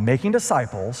on making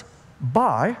disciples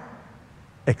by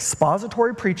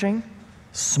expository preaching,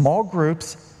 small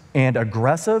groups, and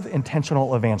aggressive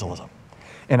intentional evangelism.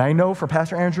 And I know for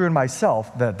Pastor Andrew and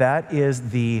myself that is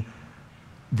the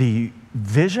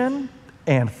vision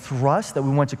and thrust that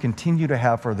we want to continue to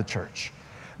have for the church.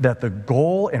 That the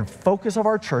goal and focus of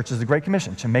our church is the Great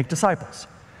Commission, to make disciples.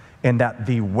 And that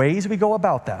the ways we go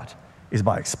about that is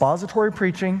by expository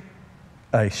preaching,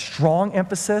 a strong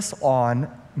emphasis on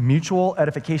mutual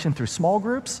edification through small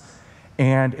groups,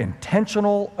 and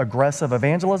intentional, aggressive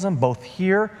evangelism, both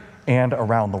here and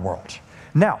around the world.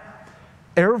 Now,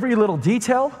 every little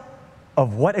detail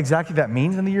of what exactly that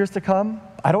means in the years to come,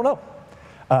 I don't know.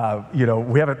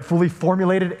 We haven't fully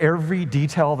formulated every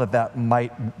detail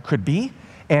that could be,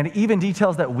 and even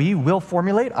details that we will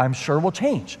formulate, I'm sure will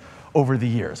change over the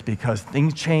years because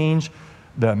things change,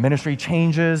 the ministry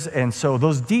changes, and so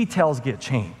those details get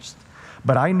changed.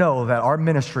 But I know that our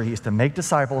ministry is to make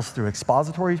disciples through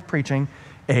expository preaching,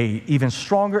 a even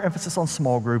stronger emphasis on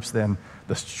small groups than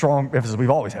the strong emphasis we've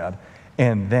always had,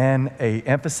 and then a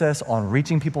emphasis on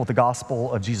reaching people with the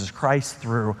gospel of Jesus Christ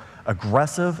through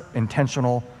aggressive,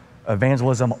 intentional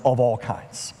evangelism of all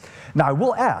kinds. Now, I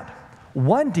will add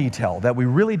one detail that we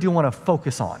really do want to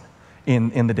focus on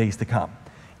in the days to come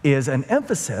is an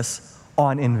emphasis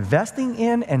on investing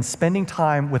in and spending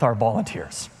time with our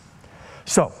volunteers.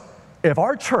 So, if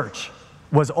our church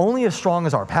was only as strong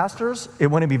as our pastors, it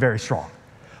wouldn't be very strong.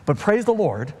 But praise the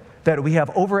Lord that we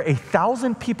have over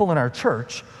 1,000 people in our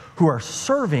church who are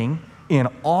serving in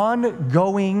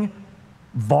ongoing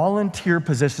volunteer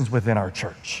positions within our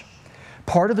church.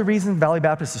 Part of the reason Valley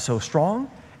Baptist is so strong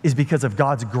is because of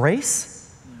God's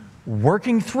grace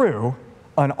working through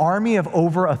an army of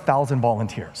over 1,000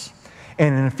 volunteers.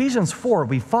 And in Ephesians 4,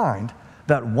 we find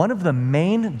that one of the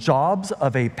main jobs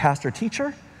of a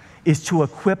pastor-teacher is to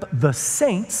equip the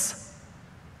saints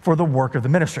for the work of the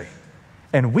ministry.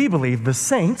 And we believe the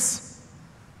saints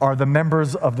are the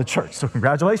members of the church. So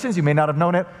congratulations, you may not have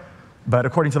known it, but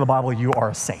according to the Bible, you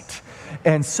are a saint.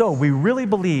 And so we really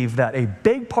believe that a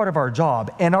big part of our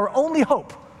job and our only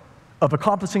hope of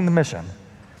accomplishing the mission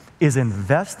is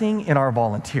investing in our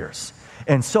volunteers.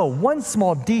 And so one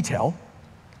small detail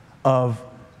of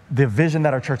the vision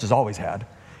that our church has always had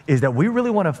is that we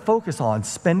really want to focus on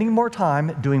spending more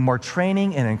time doing more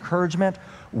training and encouragement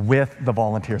with the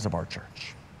volunteers of our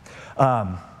church.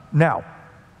 Now,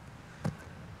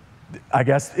 I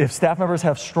guess if staff members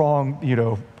have strong,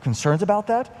 concerns about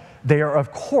that, they are,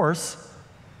 of course,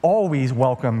 always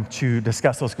welcome to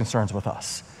discuss those concerns with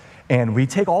us. And we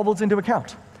take all those into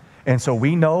account. And so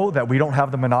we know that we don't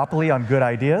have the monopoly on good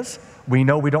ideas. We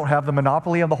know we don't have the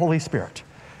monopoly on the Holy Spirit.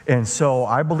 And so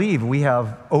I believe we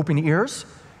have open ears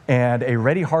and a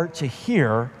ready heart to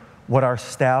hear what our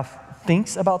staff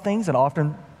thinks about things and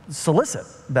often solicit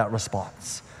that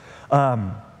response.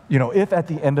 If at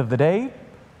the end of the day,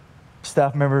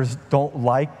 staff members don't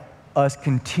like us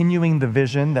continuing the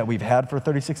vision that we've had for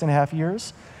 36 and a half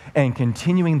years and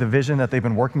continuing the vision that they've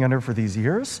been working under for these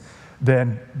years,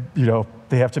 then,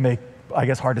 they have to make,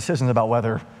 hard decisions about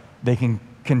whether they can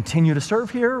continue to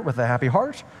serve here with a happy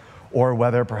heart or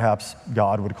whether perhaps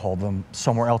God would call them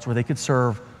somewhere else where they could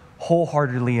serve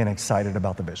wholeheartedly and excited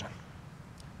about the vision.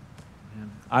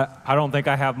 I don't think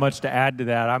I have much to add to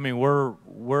that. I mean,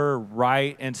 we're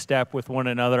right in step with one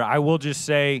another. I will just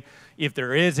say, if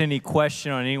there is any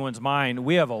question on anyone's mind,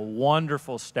 we have a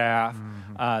wonderful staff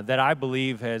that I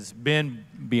believe has been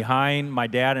behind my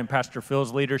dad and Pastor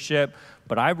Phil's leadership.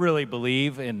 But I really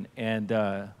believe, and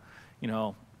you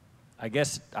know, I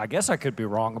guess I could be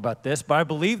wrong about this, but I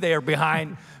believe they are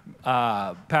behind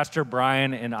Pastor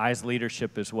Brian and I's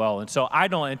leadership as well. And so I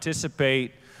don't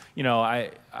anticipate, you know,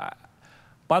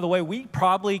 by the way, we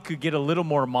probably could get a little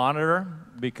more monitor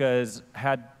because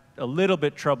had a little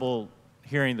bit trouble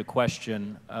hearing the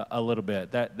question a little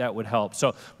bit. That would help.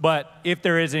 So, but if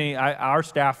there is any, our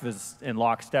staff is in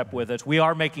lockstep with us. We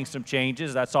are making some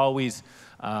changes. That's always,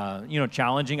 you know,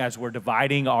 challenging as we're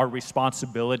dividing our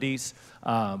responsibilities.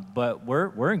 But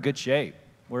we're in good shape.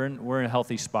 We're in a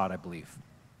healthy spot, I believe.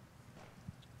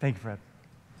 Thank you, Fred.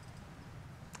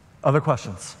 Other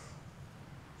questions?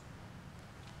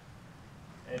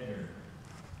 Edgar.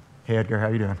 Hey, Edgar, how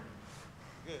you doing?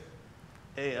 Good.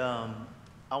 Hey,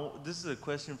 this is a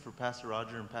question for Pastor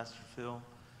Roger and Pastor Phil.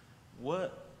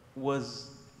 What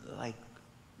was, like,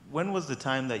 when was the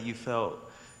time that you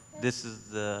felt this is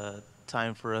the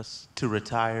time for us to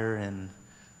retire and,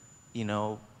 you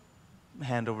know,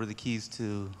 hand over the keys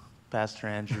to Pastor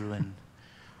Andrew and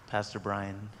Pastor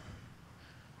Brian?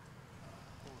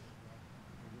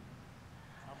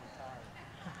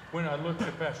 When I looked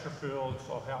at Pastor Phil and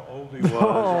saw how old he was.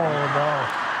 Oh, no.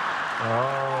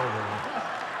 Oh,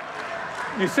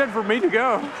 You said for me to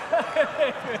go.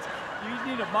 You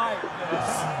need a mic.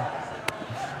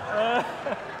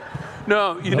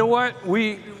 No, you know what?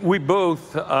 We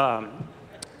both,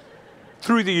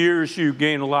 through the years, you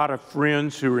gain a lot of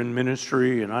friends who are in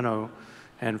ministry, and I know,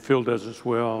 and Phil does as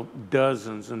well,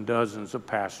 dozens and dozens of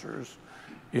pastors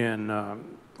in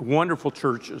wonderful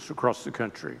churches across the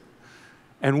country.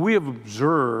 And we have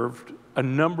observed a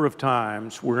number of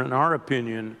times where, in our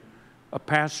opinion, a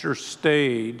pastor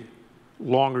stayed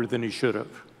longer than he should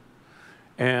have.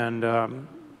 And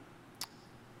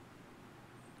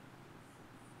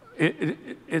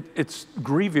it's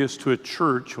grievous to a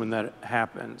church when that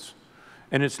happens.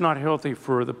 And it's not healthy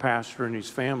for the pastor and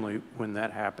his family when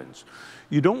that happens.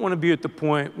 You don't want to be at the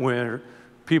point where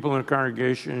people in the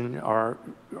congregation are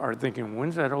thinking,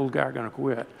 when's that old guy going to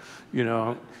quit? You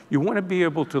know, you want to be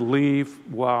able to leave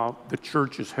while the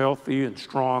church is healthy and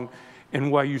strong,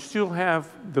 and while you still have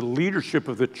the leadership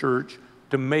of the church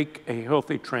to make a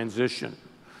healthy transition.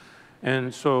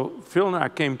 And so Phil and I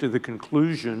came to the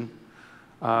conclusion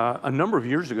a number of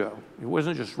years ago. It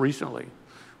wasn't just recently.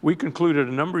 We concluded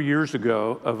a number of years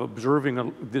ago of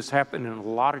observing this happen in a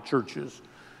lot of churches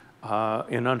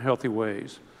in unhealthy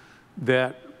ways,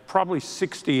 that probably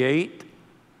 68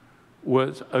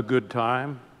 was a good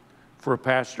time for a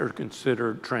pastor to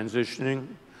consider transitioning.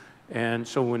 And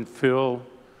so when Phil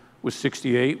was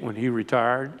 68 when he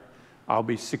retired, I'll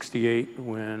be 68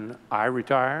 when I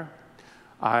retire.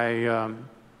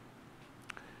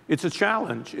 It's a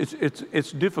challenge.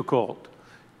 It's difficult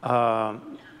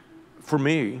for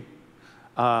me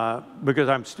because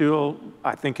I'm still,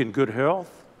 I think, in good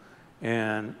health,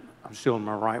 and I'm still in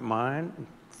my right mind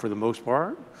for the most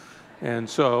part. And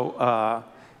so,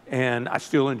 and I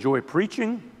still enjoy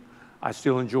preaching. I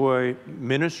still enjoy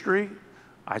ministry.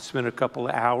 I spent a couple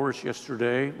of hours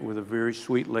yesterday with a very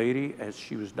sweet lady as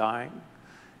she was dying.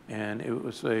 And it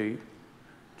was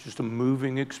just a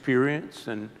moving experience.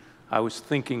 And I was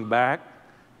thinking back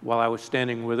while I was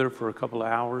standing with her for a couple of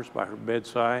hours by her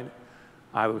bedside.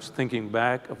 I was thinking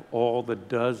back of all the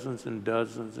dozens and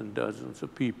dozens and dozens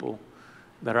of people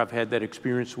that I've had that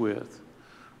experience with.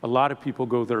 A lot of people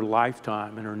go their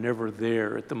lifetime and are never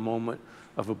there at the moment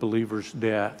of a believer's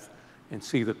death and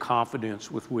see the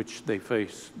confidence with which they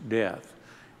face death.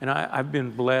 And I've been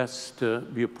blessed to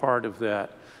be a part of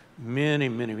that many,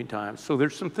 many times. So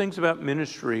there's some things about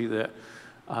ministry that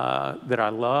I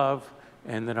love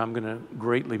and that I'm going to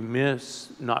greatly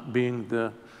miss not being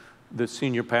the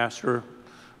senior pastor.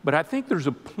 But I think there's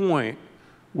a point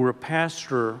where a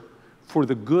pastor, for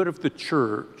the good of the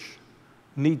church,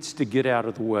 needs to get out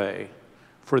of the way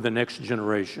for the next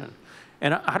generation.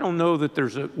 And I don't know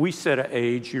that we set an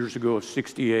age years ago of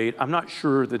 68. I'm not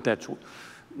sure that that's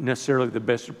necessarily the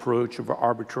best approach of an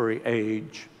arbitrary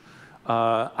age.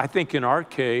 I think in our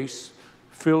case,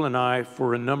 Phil and I,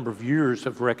 for a number of years,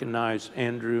 have recognized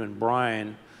Andrew and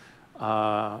Brian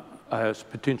as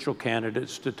potential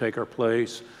candidates to take our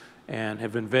place and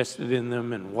have invested in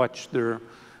them and watched their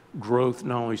growth,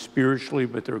 not only spiritually,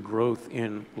 but their growth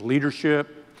in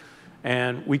leadership.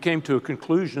 And we came to a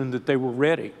conclusion that they were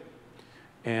ready.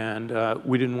 And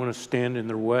we didn't want to stand in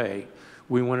their way.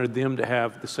 We wanted them to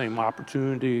have the same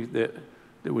opportunity that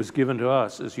was given to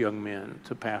us as young men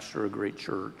to pastor a great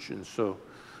church. And so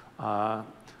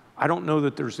I don't know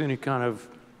that there's any kind of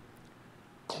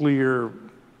clear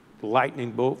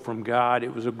lightning bolt from God.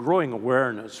 It was a growing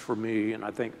awareness for me, and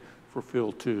I think for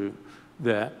Phil too,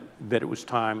 that it was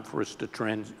time for us to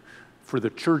for the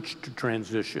church to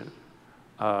transition.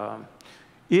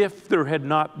 If there had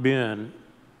not been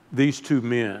these two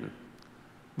men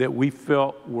that we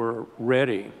felt were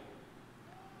ready,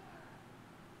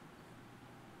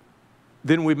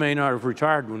 then we may not have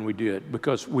retired when we did,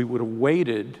 because we would have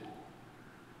waited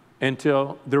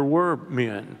until there were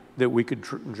men that we could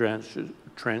transition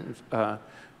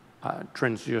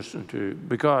to,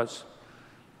 because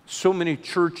so many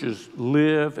churches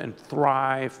live and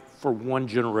thrive for one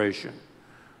generation,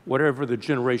 whatever the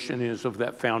generation is of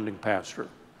that founding pastor.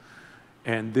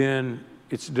 And then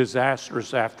it's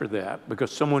disastrous after that,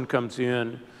 because someone comes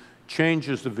in,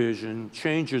 changes the vision,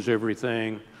 changes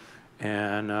everything,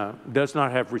 and does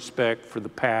not have respect for the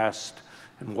past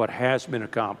and what has been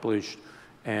accomplished.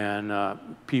 And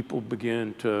people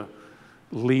begin to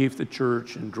leave the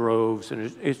church in droves,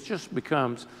 and it just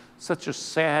becomes such a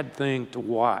sad thing to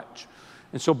watch.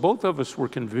 And so both of us were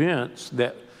convinced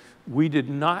that we did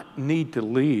not need to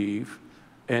leave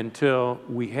until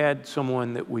we had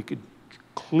someone that we could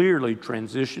clearly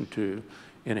transition to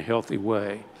in a healthy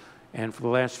way. And for the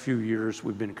last few years,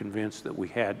 we've been convinced that we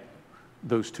had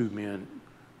those two men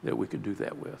that we could do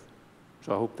that with.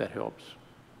 So I hope that helps.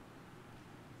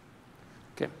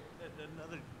 Okay.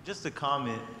 Just a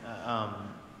comment.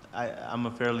 I'm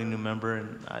a fairly new member,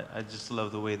 and I just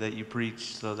love the way that you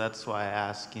preach. So that's why I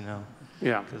ask, you know.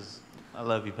 Yeah. Because I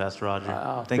love you, Pastor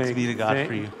Roger. Thanks be to God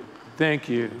for you. Thank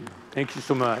you. Thank you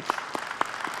so much.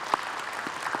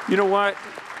 You know what?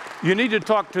 You need to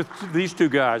talk to these two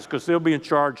guys, because they'll be in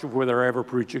charge of whether I ever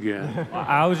preach again.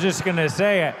 I was just going to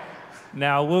say,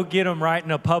 now we'll get them right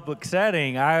in a public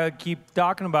setting. I keep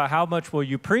talking about how much will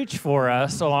you preach for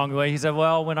us along the way. He said,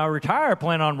 well, when I retire, I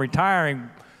plan on retiring,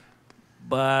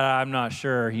 but I'm not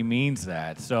sure he means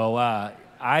that. So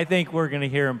I think we're going to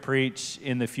hear him preach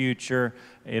in the future.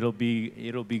 It'll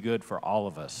be good for all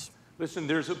of us. Listen,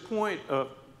 there's a point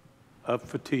of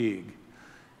fatigue,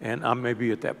 and I may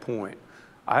be at that point.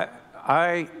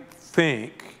 I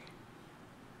think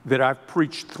that I've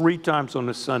preached 3 times on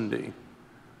a Sunday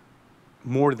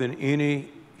more than any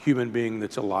human being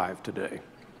that's alive today.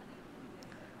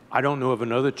 I don't know of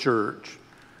another church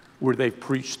where they've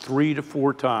preached 3 to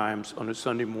 4 times on a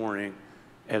Sunday morning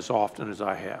as often as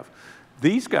I have.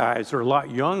 These guys are a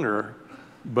lot younger,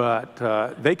 but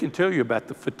they can tell you about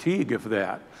the fatigue of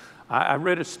that. I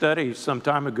read a study some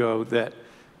time ago that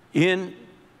in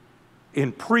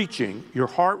preaching, your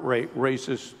heart rate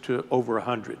races to over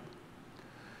 100.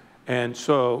 And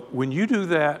so when you do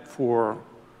that for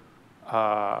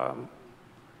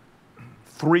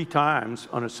 3 times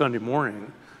on a Sunday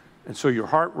morning, and so your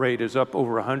heart rate is up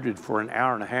over 100 for an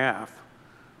hour and a half,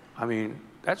 I mean,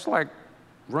 that's like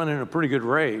running a pretty good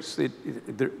race.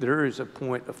 There is a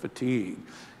point of fatigue.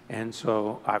 And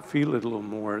so I feel it a little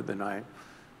more than I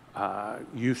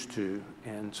used to.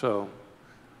 And so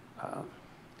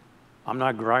I'm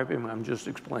not griping, I'm just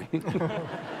explaining.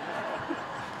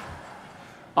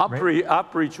 I'll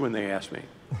preach when they ask me.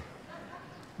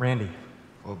 Randy.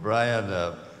 Well,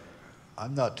 Brian,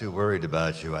 I'm not too worried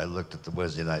about you. I looked at the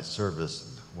Wednesday night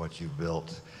service and what you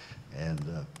built,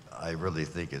 and I really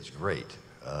think it's great.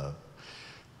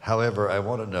 However, I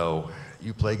want to know,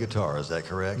 you play guitar, is that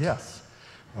correct? Yes.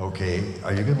 Okay,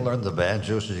 are you going to learn the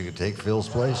banjo so you can take Phil's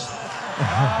place?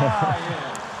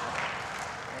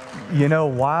 You know,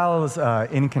 while I was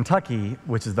in Kentucky,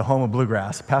 which is the home of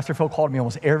bluegrass, Pastor Phil called me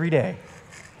almost every day.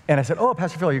 And I said, oh,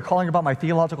 Pastor Phil, are you calling about my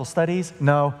theological studies?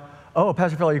 No. Oh,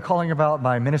 Pastor Phil, are you calling about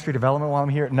my ministry development while I'm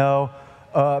here? No.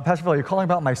 Pastor Phil, are you calling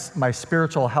about my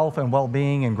spiritual health and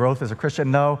well-being and growth as a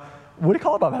Christian? No. What do you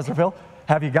call about, Pastor Phil?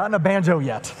 Have you gotten a banjo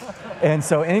yet? And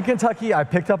so in Kentucky, I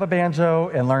picked up a banjo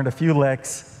and learned a few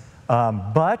licks.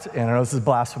 But, and I know this is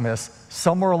blasphemous,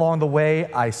 somewhere along the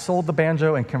way, I sold the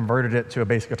banjo and converted it to a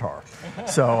bass guitar.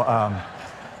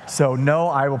 So no,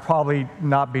 I will probably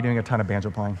not be doing a ton of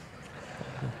banjo playing.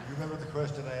 You remember the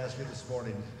question I asked you this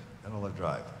morning on the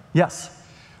drive? Yes.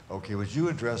 Okay, would you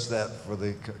address that for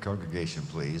the congregation,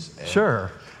 please?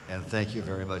 Sure. And thank you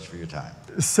very much for your time.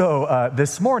 So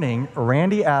this morning,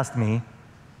 Randy asked me,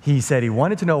 he said he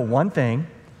wanted to know one thing.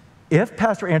 If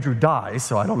Pastor Andrew dies,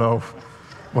 so I don't know,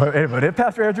 but if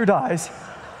Pastor Andrew dies,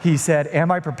 he said, am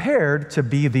I prepared to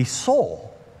be the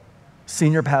sole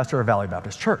senior pastor of Valley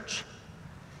Baptist Church?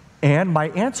 And my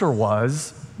answer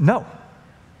was no.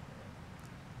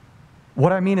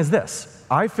 What I mean is this.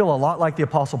 I feel a lot like the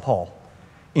Apostle Paul.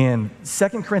 In 2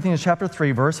 Corinthians chapter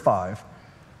 3, verse 5,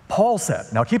 Paul said,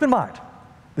 now keep in mind,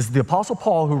 this is the Apostle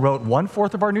Paul who wrote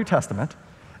 1/4 of our New Testament,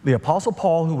 the Apostle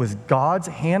Paul who was God's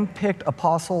hand-picked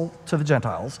apostle to the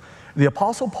Gentiles, the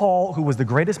Apostle Paul who was the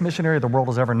greatest missionary the world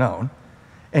has ever known,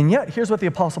 and yet here's what the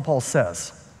Apostle Paul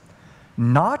says,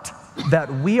 not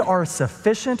that we are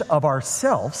sufficient of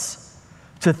ourselves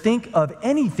to think of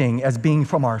anything as being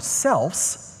from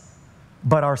ourselves,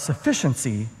 but our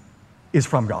sufficiency is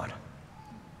from God.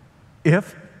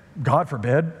 If, God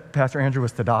forbid, Pastor Andrew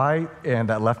was to die and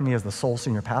that left me as the sole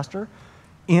senior pastor,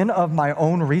 in of my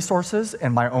own resources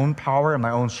and my own power and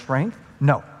my own strength,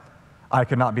 no, I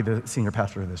could not be the senior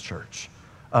pastor of this church.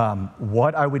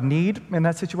 What I would need in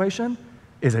that situation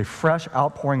is a fresh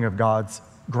outpouring of God's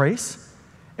grace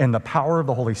and the power of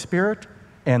the Holy Spirit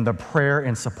and the prayer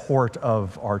and support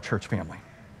of our church family.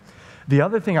 The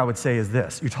other thing I would say is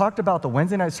this. You talked about the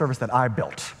Wednesday night service that I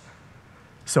built.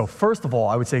 So first of all,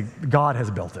 I would say God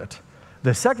has built it.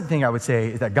 The second thing I would say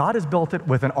is that God has built it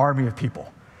with an army of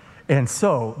people. And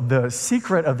so the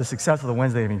secret of the success of the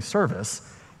Wednesday evening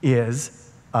service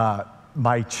is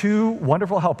my two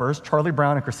wonderful helpers, Charlie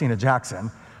Brown and Christina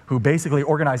Jackson, who basically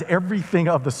organize everything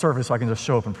of the service so I can just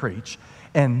show up and preach.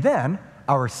 And then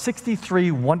our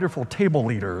 63 wonderful table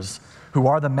leaders who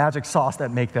are the magic sauce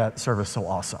that make that service so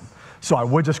awesome. So I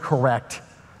would just correct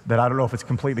that I don't know if it's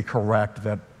completely correct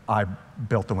that I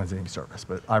built the Wednesday evening service,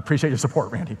 but I appreciate your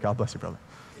support, Randy. God bless you, brother.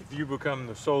 If you become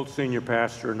the sole senior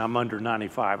pastor and I'm under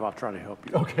 95, I'll try to help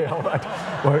you. Okay, all right.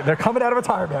 Well, they're coming out of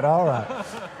retirement, all right.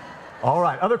 All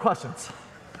right, other questions?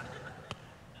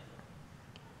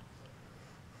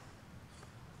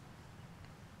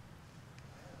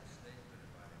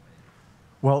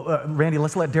 Well, Randy,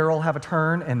 let's let Daryl have a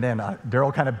turn, and then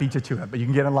Daryl kind of beat you to it, but you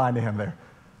can get in line to him there.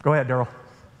 Go ahead, Daryl.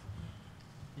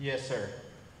 Yes, sir.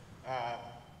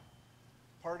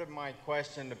 Part of my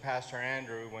question to Pastor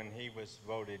Andrew when he was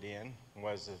voted in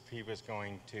was if he was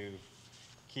going to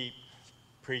keep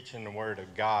preaching the Word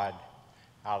of God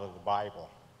out of the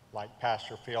Bible, like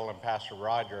Pastor Phil and Pastor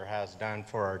Roger has done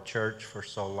for our church for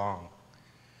so long,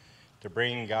 to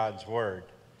bring God's Word.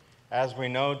 As we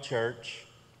know, church,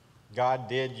 God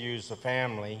did use the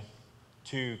family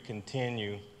to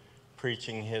continue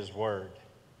preaching His Word.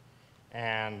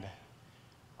 And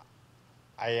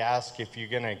I ask if you're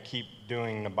going to keep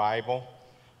doing the Bible,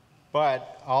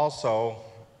 but also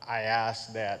I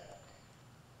ask that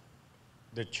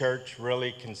the church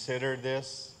really consider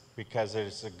this because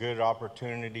it's a good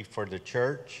opportunity for the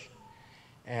church.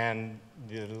 And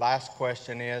the last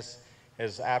question is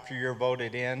after you're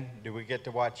voted in, do we get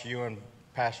to watch you and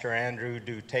Pastor Andrew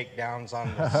do takedowns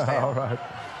on the stand? All right.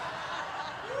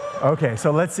 Okay, so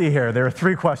let's see here. There are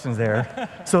 3 questions there.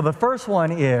 So the first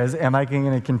one is, am I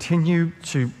going to continue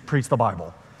to preach the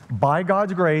Bible? By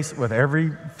God's grace, with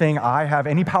everything I have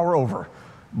any power over,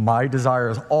 my desire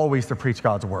is always to preach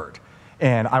God's Word.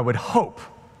 And I would hope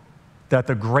that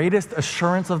the greatest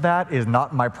assurance of that is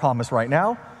not my promise right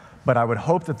now, but I would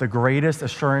hope that the greatest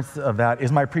assurance of that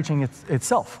is my preaching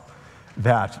itself.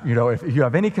 That, if you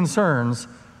have any concerns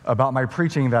about my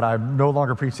preaching that I'm no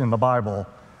longer preaching the Bible,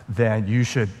 then you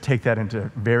should take that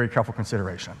into very careful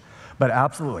consideration. But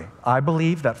absolutely, I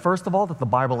believe that first of all, that the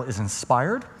Bible is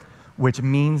inspired, which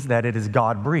means that it is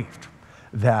God-breathed,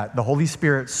 that the Holy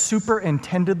Spirit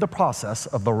superintended the process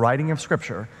of the writing of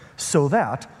Scripture so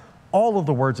that all of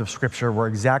the words of Scripture were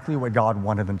exactly what God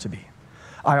wanted them to be.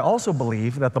 I also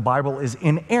believe that the Bible is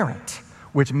inerrant,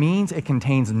 which means it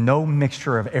contains no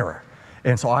mixture of error.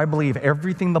 And so I believe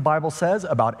everything the Bible says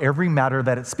about every matter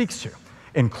that it speaks to,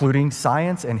 including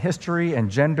science and history and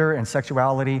gender and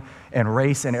sexuality and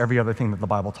race and every other thing that the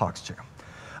Bible talks to.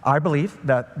 I believe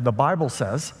that the Bible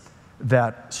says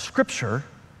that Scripture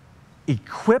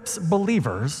equips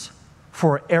believers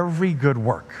for every good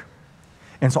work.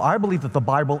 And so I believe that the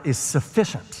Bible is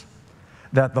sufficient,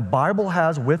 that the Bible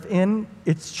has within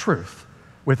its truth,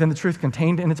 within the truth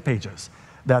contained in its pages,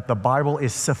 that the Bible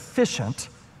is sufficient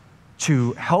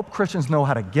to help Christians know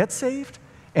how to get saved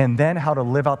and then how to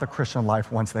live out the Christian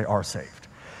life once they are saved.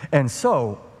 And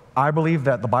so I believe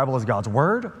that the Bible is God's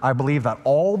Word. I believe that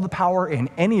all the power in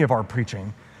any of our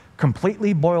preaching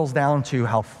completely boils down to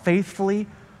how faithfully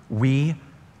we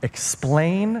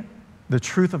explain the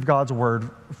truth of God's Word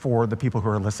for the people who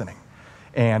are listening,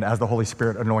 and as the Holy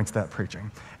Spirit anoints that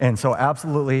preaching. And so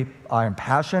absolutely, I am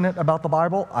passionate about the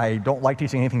Bible. I don't like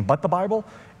teaching anything but the Bible,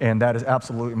 and that is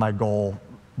absolutely my goal,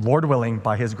 Lord willing,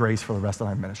 by His grace for the rest of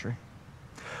my ministry.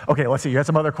 Okay, let's see, you had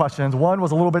some other questions. One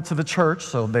was a little bit to the church,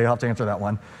 so they have to answer that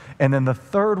one. And then the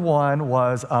third one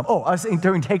was, us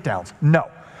doing takedowns. No,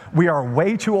 We are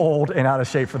way too old and out of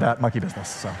shape for that monkey business.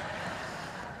 So,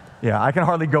 yeah, I can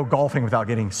hardly go golfing without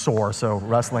getting sore, so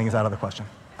wrestling is out of the question.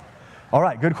 All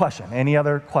right, good question. Any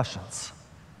other questions?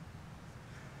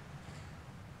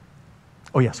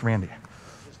 Oh, yes, Randy.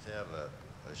 Just have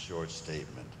a short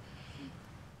statement.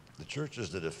 The churches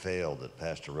that have failed that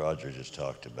Pastor Roger just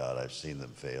talked about, I've seen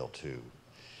them fail too.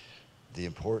 The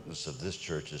importance of this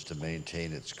church is to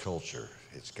maintain its culture,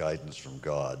 its guidance from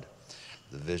God,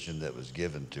 the vision that was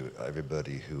given to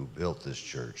everybody who built this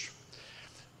church.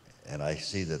 And I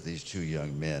see that these two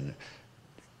young men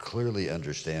clearly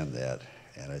understand that,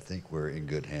 and I think we're in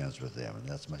good hands with them, and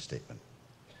that's my statement.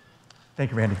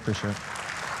 Thank you, Randy. Appreciate it.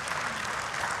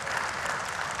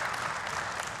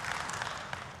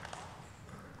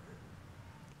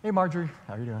 Hey, Marjorie.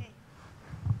 How are you doing?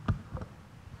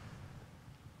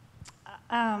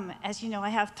 As you know, I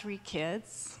have 3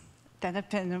 kids that have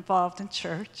been involved in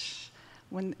church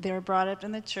when they were brought up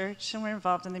in the church and were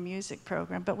involved in the music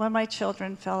program. But when my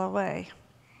children fell away,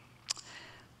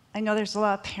 I know there's a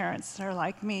lot of parents that are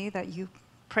like me, that you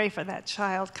pray for that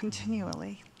child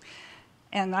continually.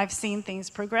 And I've seen things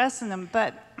progress in them.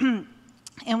 But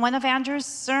in one of Andrew's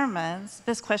sermons,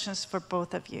 this question is for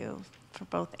both of you, for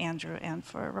both Andrew and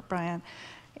for Brian.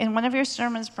 In one of your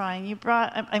sermons, Brian,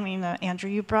 Andrew,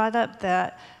 you brought up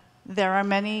that there are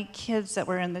many kids that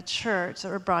were in the church, that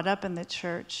were brought up in the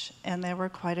church, and there were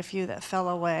quite a few that fell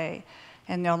away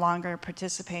and no longer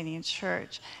participating in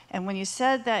church. And when you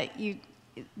said that, you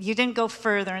didn't go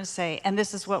further and say, and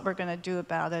this is what we're going to do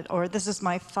about it, or this is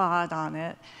my thought on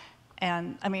it.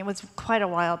 And I mean, it was quite a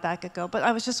while back ago, but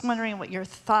I was just wondering what your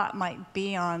thought might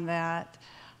be on that.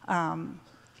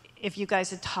 If you guys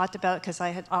had talked about it, because I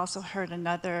had also heard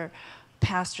another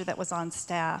pastor that was on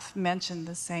staff mention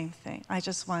the same thing. I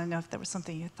just want to know if there was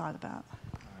something you thought about.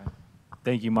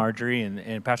 Thank you, Marjorie,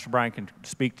 and Pastor Brian can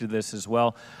speak to this as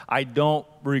well. I don't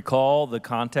recall the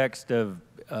context of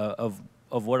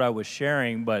what I was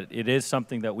sharing, but it is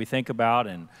something that we think about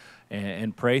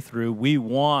and pray through. We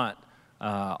want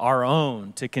our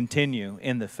own to continue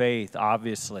in the faith,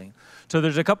 obviously. So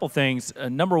there's a couple things.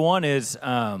 Number one is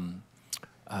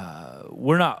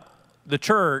the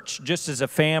church, just as a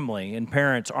family and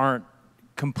parents, aren't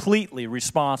completely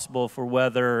responsible for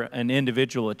whether an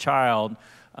individual, a child,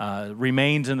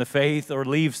 remains in the faith or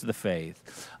leaves the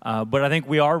faith. But I think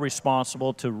we are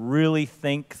responsible to really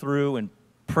think through and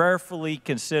prayerfully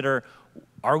consider,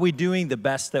 are we doing the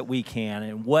best that we can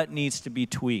and what needs to be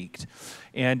tweaked?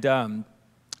 And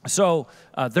so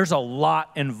there's a lot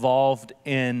involved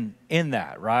in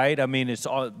that, right? I mean, it's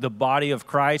all, the body of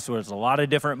Christ, where there's a lot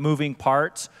of different moving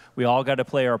parts. We all got to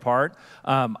play our part.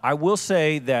 I will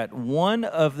say that one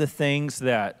of the things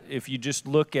that, if you just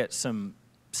look at some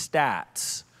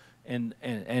stats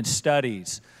and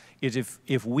studies, is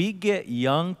if we get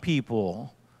young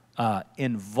people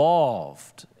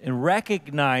involved in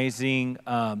recognizing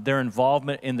their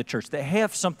involvement in the church, they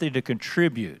have something to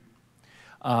contribute.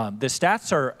 The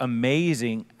stats are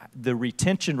amazing. The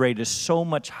retention rate is so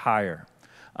much higher.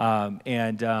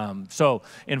 So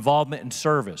involvement in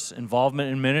service,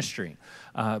 involvement in ministry.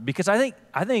 Because I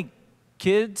think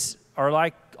kids are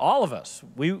like all of us.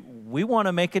 We want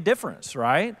to make a difference,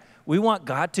 right? We want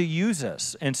God to use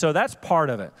us. And so that's part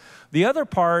of it. The other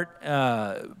part,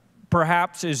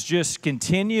 perhaps, is just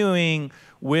continuing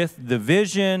with the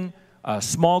vision,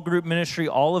 small group ministry,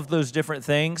 all of those different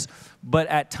things. But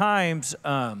at times,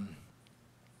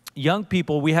 young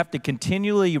people, we have to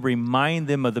continually remind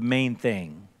them of the main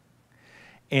thing.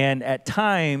 And at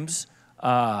times,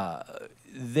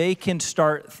 they can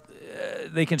start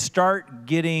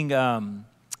getting,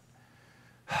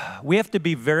 we have to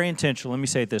be very intentional. Let me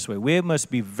say it this way. We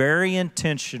must be very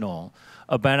intentional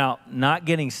about not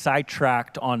getting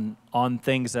sidetracked on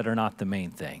things that are not the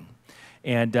main thing.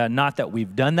 And not that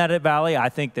we've done that at Valley. I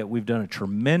think that we've done a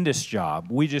tremendous job.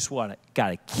 We just got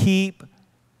to keep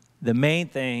the main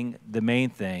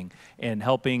thing, and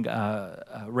helping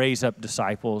raise up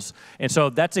disciples. And so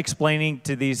that's explaining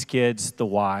to these kids the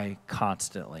why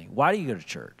constantly. Why do you go to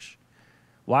church?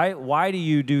 Why do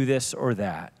you do this or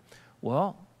that?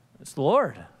 Well, it's the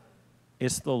Lord.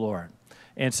 It's the Lord.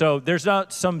 And so there's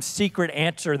not some secret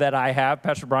answer that I have.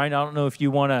 Pastor Brian, I don't know if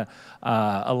you want to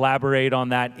elaborate on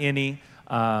that any.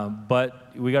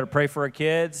 But we got to pray for our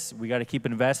kids. We got to keep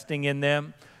investing in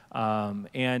them.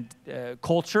 And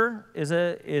culture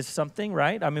is something,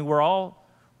 right? I mean, we're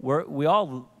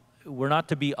not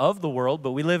to be of the world,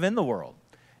 but we live in the world.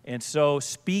 And so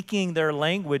speaking their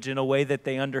language in a way that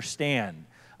they understand,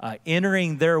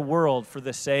 entering their world for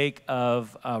the sake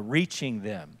of reaching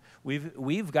them.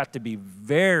 We've got to be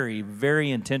very,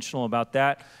 very intentional about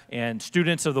that. And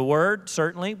students of the Word,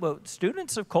 certainly, but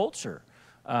students of culture,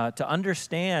 to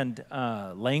understand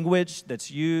language that's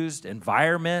used,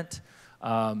 environment.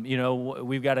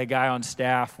 We've got a guy on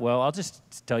staff. Well, I'll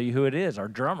just tell you who it is, our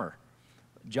drummer,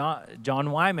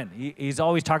 John Wyman. He's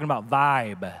always talking about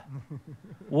vibe.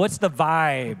 What's the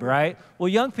vibe, right? Well,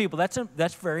 young people,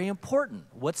 that's very important.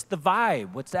 What's the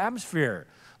vibe? What's the atmosphere?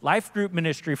 Life group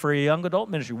ministry for a young adult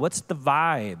ministry. What's the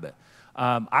vibe?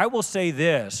 I will say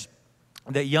this,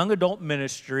 that young adult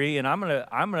ministry, and I'm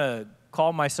gonna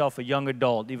call myself a young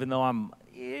adult, even though I'm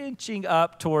inching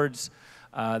up towards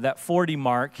that 40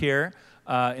 mark here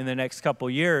in the next couple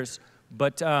years.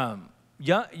 But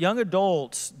young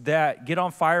adults that get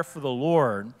on fire for the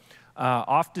Lord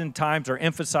oftentimes are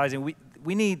emphasizing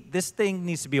this thing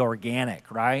needs to be organic,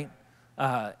 right?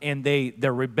 And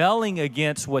they're rebelling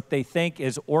against what they think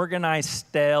is organized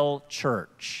stale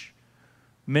church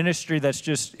ministry that's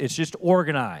just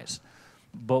organized.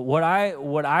 But what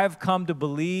I've come to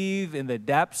believe in the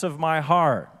depths of my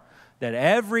heart, that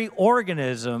every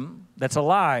organism that's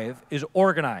alive is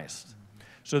organized.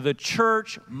 So the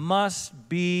church must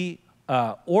be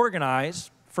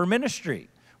organized for ministry.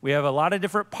 We have a lot of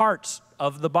different parts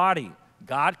of the body.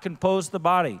 God composed the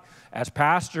body. As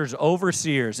pastors,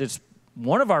 overseers, it's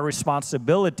one of our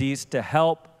responsibilities to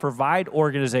help provide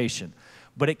organization.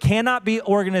 But it cannot be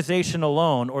organization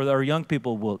alone, or our young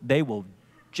people will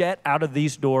jet out of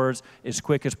these doors as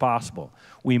quick as possible.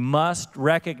 We must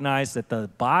recognize that the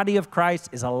body of Christ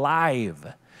is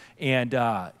alive and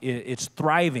it's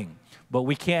thriving, but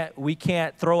we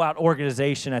can't throw out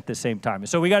organization at the same time. And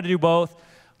so we got to do both,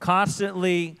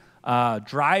 constantly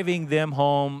driving them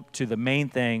home to the main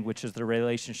thing, which is the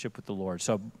relationship with the Lord.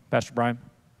 So, Pastor Brian?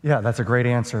 Yeah, that's a great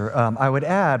answer. I would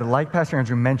add, like Pastor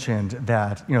Andrew mentioned,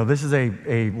 that this is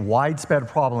a widespread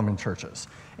problem in churches.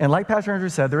 And like Pastor Andrew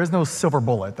said, there is no silver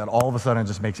bullet that all of a sudden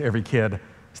just makes every kid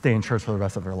stay in church for the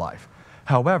rest of their life.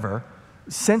 However,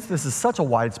 since this is such a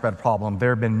widespread problem, there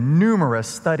have been numerous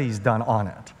studies done on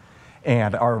it.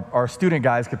 And our student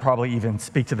guys could probably even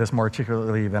speak to this more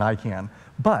articulately than I can.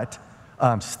 But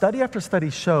study after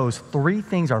study shows three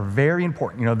things are very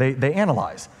important. They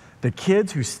analyze the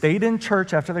kids who stayed in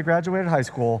church after they graduated high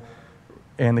school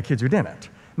and the kids who didn't.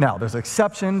 Now, there's an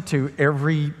exception to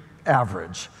every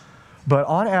average. But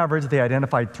on average, they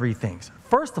identified three things.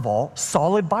 First of all,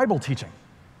 solid Bible teaching.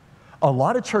 A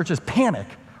lot of churches panic.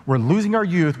 We're losing our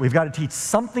youth. We've got to teach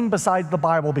something besides the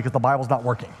Bible because the Bible's not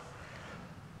working.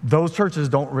 Those churches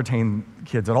don't retain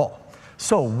kids at all.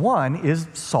 So one is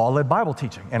solid Bible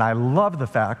teaching. And I love the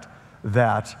fact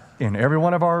that in every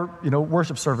one of our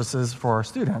worship services for our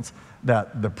students,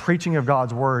 that the preaching of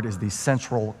God's word is the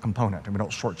central component, and we don't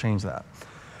shortchange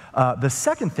that. The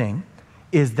second thing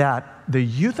is that the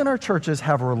youth in our churches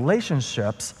have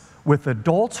relationships with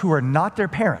adults who are not their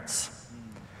parents.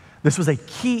 This was a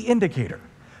key indicator.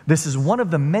 This is one of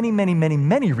the many, many, many,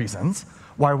 many reasons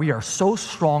why we are so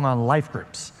strong on life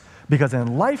groups. Because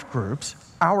in life groups,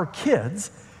 our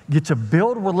kids get to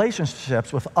build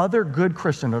relationships with other good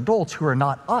Christian adults who are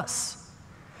not us.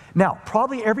 Now,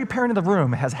 probably every parent in the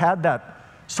room has had that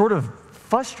sort of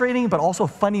frustrating but also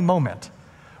funny moment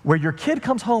where your kid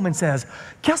comes home and says,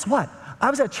 guess what? I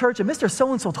was at church and Mr.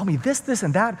 So-and-so told me this,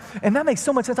 and that makes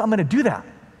so much sense, I'm going to do that.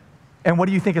 And what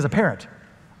do you think as a parent?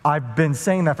 I've been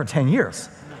saying that for 10 years.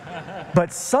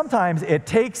 But sometimes it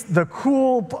takes the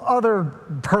cool other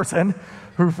person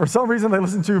who for some reason they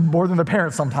listen to more than the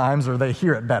parents sometimes, or they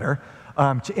hear it better,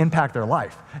 to impact their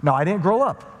life. Now, I didn't grow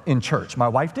up in church. My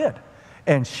wife did.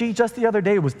 And she just the other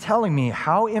day was telling me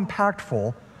how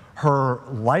impactful her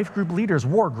life group leaders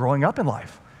were growing up in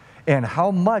life, and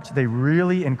how much they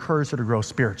really encouraged her to grow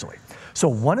spiritually. So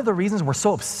one of the reasons we're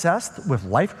so obsessed with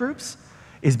life groups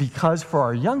is because for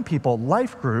our young people,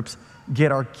 life groups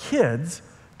get our kids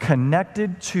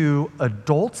connected to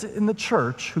adults in the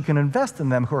church who can invest in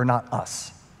them who are not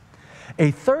us. A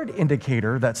third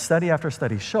indicator that study after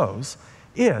study shows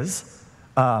is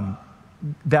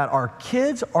that our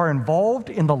kids are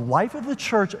involved in the life of the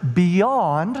church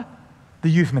beyond the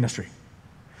youth ministry.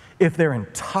 If their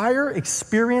entire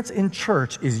experience in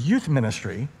church is youth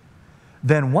ministry,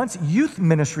 then once youth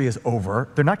ministry is over,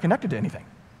 they're not connected to anything,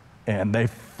 and they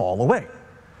fall away.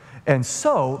 And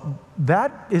so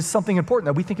that is something important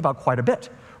that we think about quite a bit.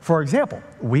 For example,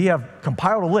 we have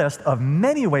compiled a list of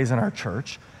many ways in our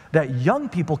church that young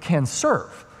people can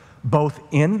serve, both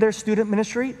in their student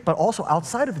ministry, but also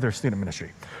outside of their student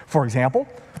ministry. For example,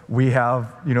 we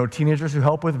have teenagers who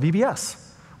help with VBS.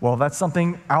 Well, that's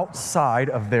something outside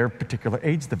of their particular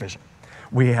age division.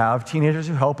 We have teenagers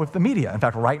who help with the media. In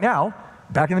fact, right now,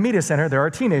 back in the media center, there are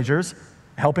teenagers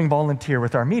helping volunteer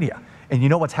with our media. And you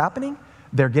know what's happening?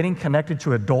 They're getting connected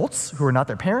to adults who are not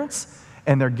their parents,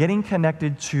 and they're getting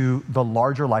connected to the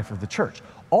larger life of the church.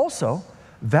 Also,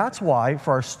 that's why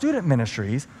for our student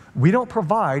ministries, we don't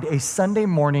provide a Sunday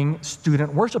morning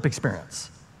student worship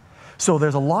experience. So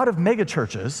there's a lot of mega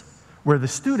churches where the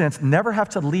students never have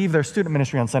to leave their student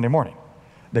ministry on Sunday morning.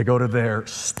 They go to their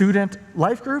student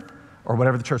life group, or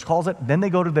whatever the church calls it, then they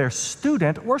go to their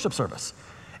student worship service.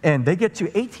 And they get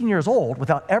to 18 years old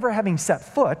without ever having set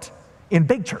foot in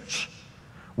big church.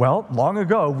 Well, long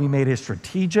ago, we made a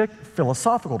strategic,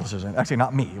 philosophical decision, actually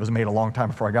not me, it was made a long time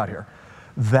before I got here,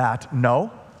 that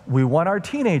no, we want our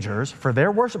teenagers for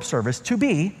their worship service to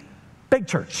be big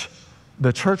church,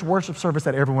 the church worship service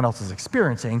that everyone else is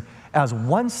experiencing, as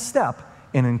one step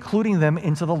in including them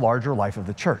into the larger life of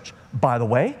the church. By the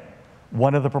way,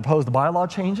 one of the proposed bylaw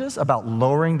changes about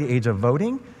lowering the age of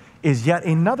voting is yet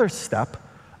another step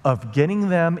of getting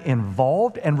them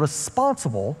involved and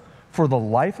responsible for the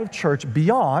life of church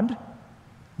beyond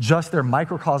just their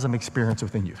microcosm experience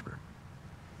within youth group.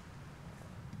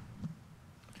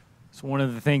 So one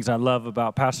of the things I love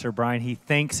about Pastor Brian, he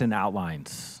thinks in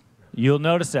outlines. You'll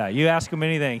notice that. You ask him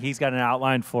anything, he's got an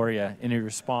outline for you in your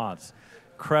response.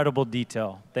 Incredible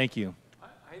detail. Thank you.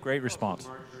 Great response.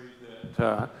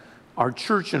 Our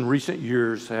church in recent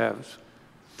years has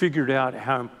figured out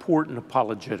how important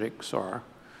apologetics are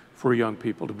for young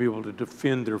people to be able to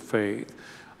defend their faith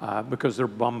because they're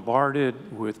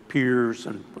bombarded with peers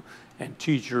and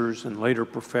teachers and later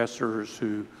professors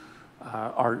who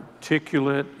are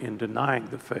articulate in denying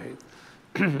the faith.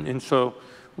 And so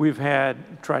we've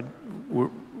tried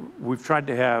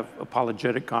to have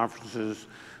apologetic conferences.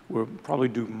 We'll probably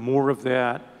do more of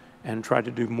that and try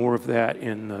to do more of that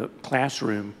in the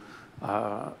classroom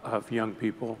of young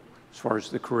people as far as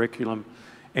the curriculum.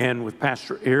 And with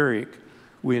Pastor Eric,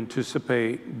 we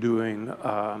anticipate doing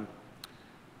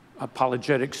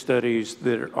apologetic studies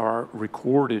that are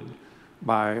recorded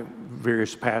by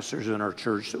various pastors in our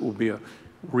church that will be a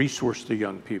resource to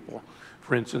young people.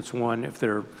 For instance, one, if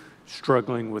they're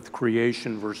struggling with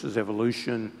creation versus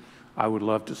evolution, I would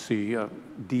love to see a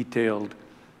detailed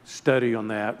study on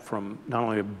that from not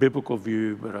only a biblical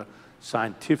view, but a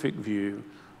scientific view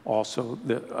also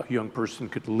that a young person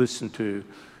could listen to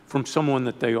from someone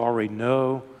that they already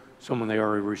know, someone they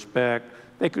already respect.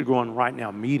 They could go on Right Now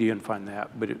Media and find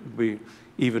that, but it would be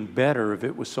even better if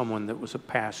it was someone that was a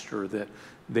pastor that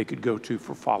they could go to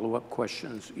for follow-up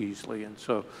questions easily. And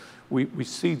so we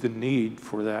see the need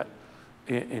for that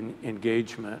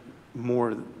engagement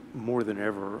more than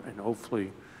ever, and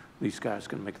hopefully these guys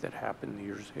can make that happen in the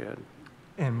years ahead.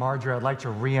 And Marjorie, I'd like to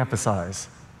reemphasize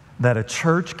that a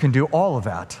church can do all of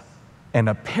that, and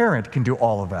a parent can do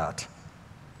all of that.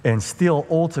 And still,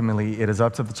 ultimately, it is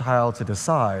up to the child to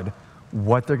decide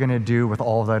what they're going to do with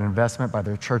all of that investment by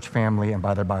their church family and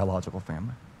by their biological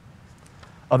family.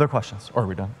 Other questions? Or are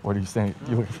we done? What are you saying?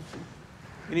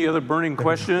 Any other burning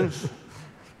questions?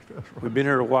 We've been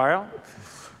here a while.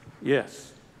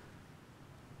 Yes.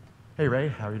 Hey, Ray,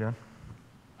 how are you doing?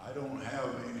 I don't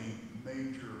have any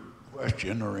major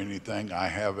question or anything. I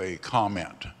have a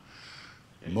comment.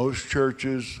 Most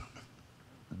churches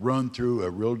run through a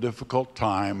real difficult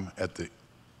time at the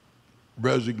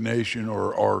resignation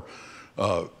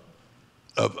of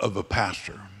a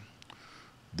pastor.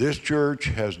 This church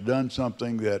has done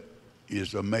something that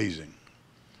is amazing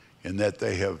in that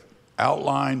they have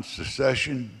outlined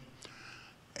succession,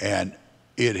 and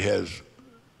it has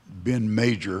been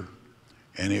major,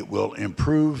 and it will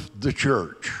improve the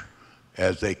church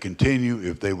as they continue,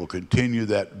 if they will continue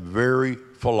that very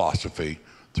philosophy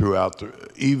throughout,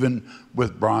 even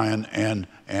with Brian and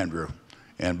Andrew.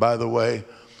 And by the way,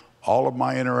 all of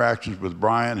my interactions with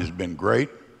Brian has been great.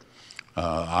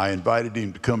 I invited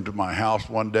him to come to my house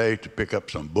one day to pick up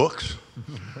some books,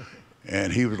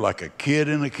 and he was like a kid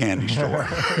in a candy store.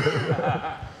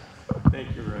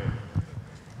 Thank you, Ray.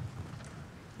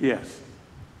 Yes.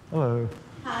 Hello.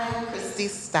 Hi, I'm Christy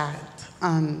Stott.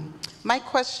 My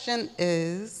question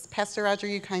is, Pastor Roger,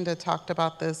 you kind of talked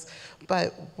about this,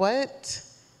 but what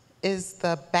is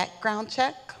the background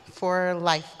check for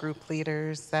life group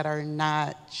leaders that are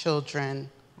not children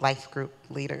life group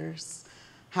leaders?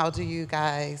 How do you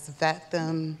guys vet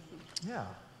them? Yeah.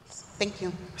 Thank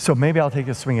you. So maybe I'll take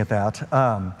a swing at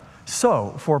that.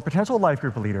 So for potential life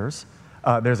group leaders,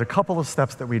 there's a couple of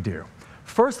steps that we do.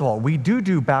 First of all, we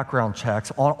do background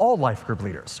checks on all life group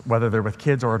leaders, whether they're with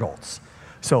kids or adults.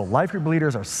 So life group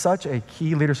leaders are such a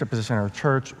key leadership position in our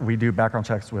church. We do background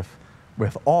checks with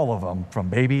all of them, from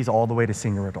babies all the way to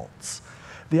senior adults.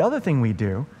 The other thing we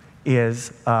do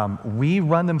is we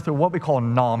run them through what we call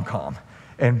NOMCOM.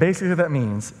 And basically what that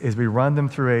means is we run them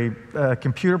through a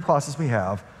computer process we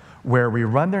have where we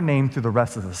run their name through the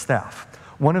rest of the staff.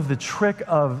 One of the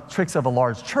tricks of a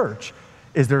large church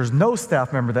is there's no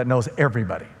staff member that knows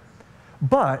everybody.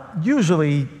 But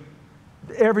usually,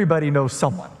 everybody knows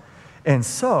someone. And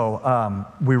so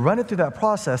we run it through that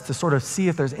process to sort of see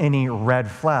if there's any red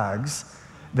flags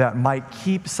that might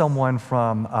keep someone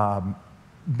from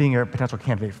being a potential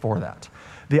candidate for that.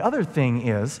 The other thing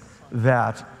is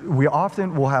that we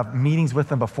often will have meetings with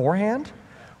them beforehand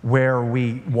where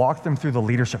we walk them through the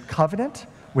leadership covenant,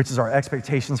 which is our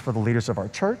expectations for the leaders of our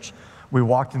church. We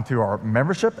walk them through our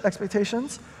membership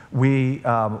expectations. We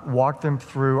walk them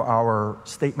through our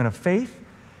statement of faith.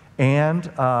 And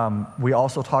we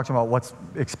also talk to them about what's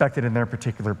expected in their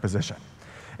particular position.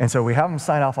 And so we have them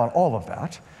sign off on all of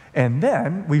that. And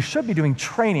then we should be doing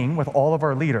training with all of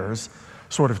our leaders,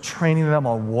 sort of training them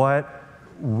on what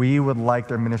we would like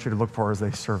their ministry to look for as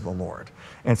they serve the Lord.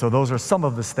 And so those are some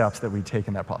of the steps that we take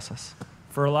in that process.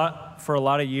 For a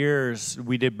lot of years,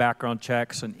 we did background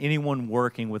checks on anyone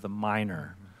working with a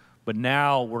minor. But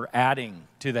now we're adding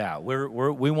to that.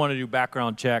 We want to do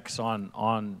background checks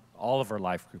on all of our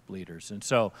life group leaders. And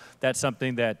so that's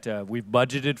something that we've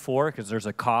budgeted for because there's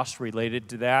a cost related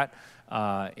to that.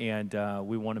 And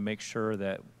we want to make sure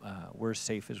that we're as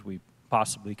safe as we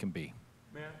possibly can be.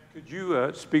 Matt, could you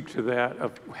speak to that,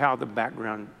 of how the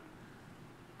background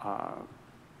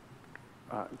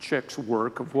checks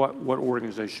work, of what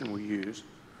organization we use?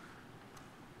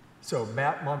 So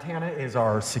Matt Montana is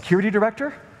our security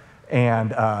director, and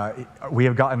we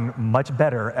have gotten much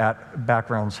better at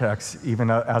background checks,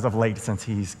 even as of late since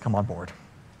he's come on board.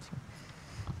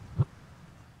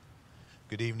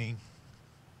 Good evening.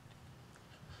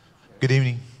 Good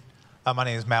evening. My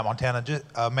name is Matt Montana.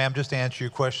 Ma'am, just to answer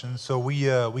your question, so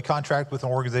we contract with an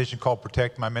organization called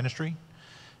Protect My Ministry,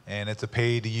 and it's a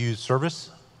pay-to-use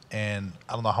service. And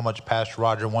I don't know how much Pastor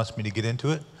Roger wants me to get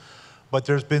into it, but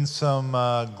there's been some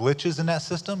glitches in that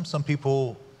system. Some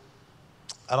people,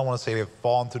 I don't want to say they've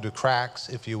fallen through the cracks,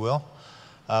 if you will,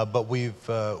 but we've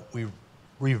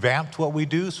revamped what we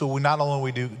do. So we not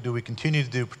only do we continue to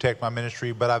do Protect My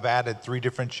Ministry, but I've added 3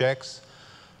 different checks.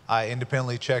 I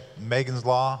independently checked Megan's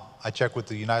Law. I checked with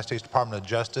the United States Department of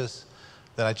Justice.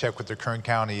 Then I checked with the Kern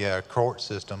County court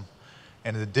system.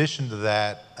 And in addition to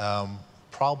that,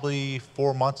 probably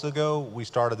 4 months ago, we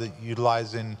started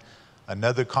utilizing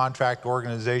another contract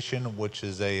organization, which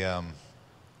is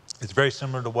it's very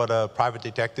similar to what a private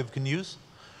detective can use,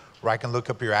 where I can look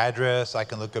up your address, I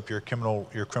can look up your criminal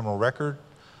record.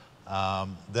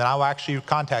 Then I'll actually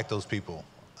contact those people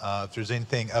if there's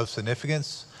anything of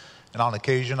significance. And on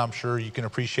occasion, I'm sure you can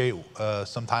appreciate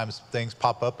sometimes things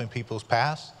pop up in people's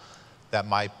past that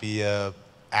might be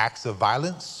acts of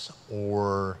violence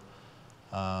or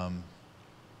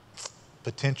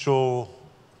potential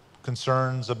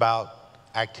concerns about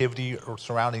activity or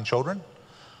surrounding children.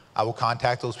 I will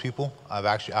contact those people.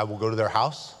 I will go to their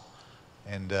house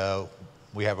and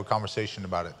we have a conversation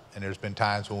about it. And there's been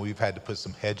times when we've had to put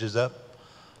some hedges up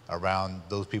around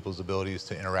those people's abilities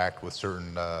to interact with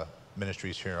certain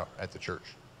ministries here at the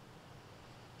church.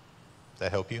 Does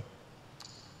that help you?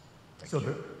 So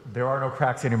there are no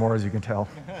cracks anymore, as you can tell.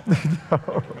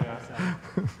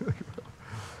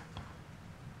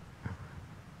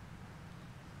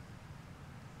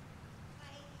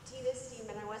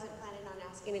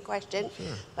 A question, sure.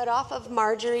 But off of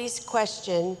Marjorie's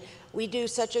question, we do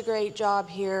such a great job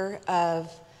here of,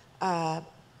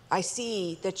 I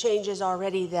see the changes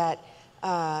already that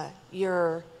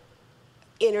your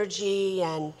energy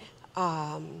and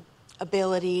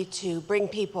ability to bring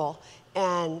people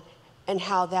and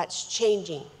how that's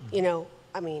changing, you know,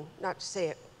 I mean, not to say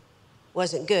it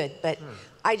wasn't good, but sure.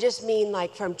 I just mean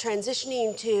like from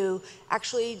transitioning to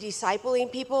actually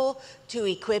discipling people to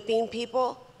equipping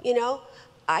people, you know.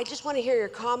 I just want to hear your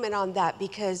comment on that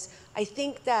because I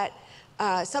think that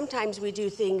sometimes we do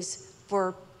things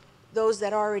for those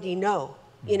that already know,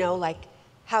 you know, like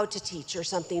how to teach or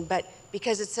something, but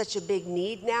because it's such a big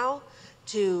need now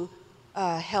to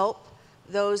help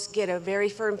those get a very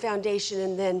firm foundation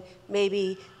and then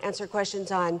maybe answer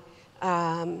questions on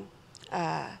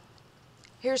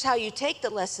here's how you take the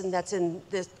lesson that's in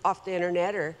this off the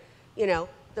internet or, you know,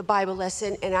 the Bible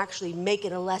lesson and actually make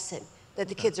it a lesson that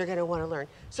the kids are going to want to learn.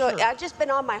 So sure. I've just been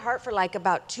on my heart for like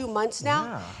about 2 months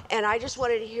now, and I just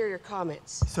wanted to hear your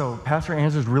comments. So Pastor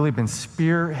Andrew's really been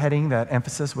spearheading that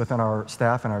emphasis within our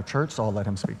staff and our church, so I'll let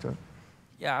him speak to it.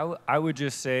 Yeah, I would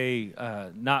just say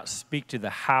not speak to the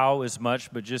how as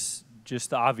much, but just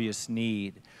the obvious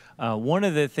need. One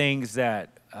of the things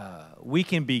that we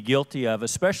can be guilty of,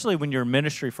 especially when you're in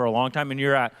ministry for a long time and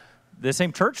you're at the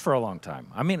same church for a long time.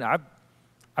 I mean,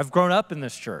 I've grown up in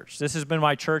this church. This has been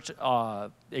my church,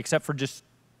 except for just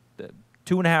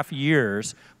 2.5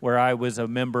 years where I was a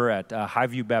member at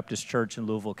Highview Baptist Church in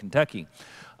Louisville, Kentucky.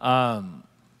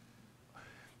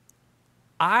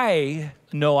 I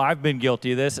know I've been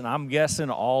guilty of this, and I'm guessing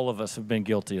all of us have been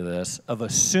guilty of this, of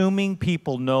assuming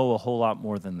people know a whole lot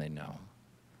more than they know.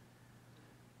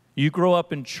 You grow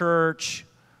up in church,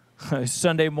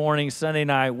 Sunday morning, Sunday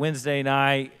night, Wednesday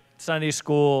night, Sunday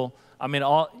school. I mean,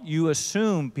 you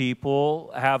assume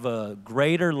people have a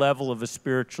greater level of a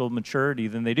spiritual maturity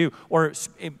than they do, or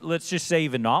let's just say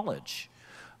even knowledge.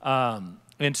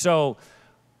 And so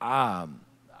I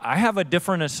have a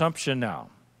different assumption now.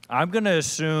 I'm going to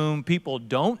assume people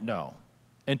don't know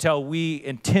until we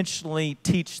intentionally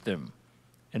teach them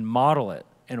and model it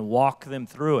and walk them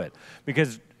through it.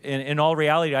 Because in all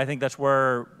reality, I think that's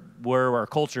where our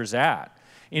culture's at.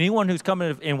 Anyone who's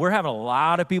coming, and we're having a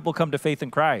lot of people come to faith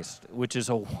in Christ, which is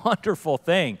a wonderful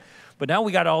thing. But now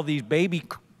we got all these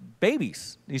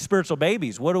babies, these spiritual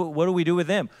babies. What do we do with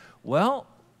them? Well,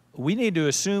 we need to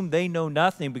assume they know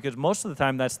nothing, because most of the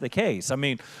time that's the case. I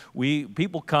mean,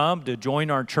 people come to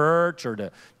join our church or to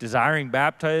desiring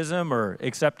baptism or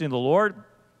accepting the Lord,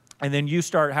 and then you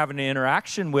start having an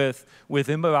interaction with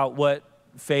them about what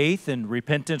faith and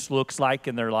repentance looks like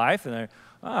in their life, and they're,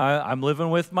 I'm living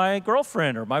with my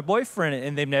girlfriend or my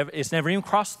boyfriend, and it's never even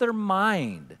crossed their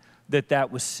mind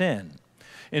that was sin.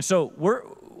 And so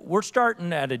we're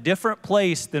starting at a different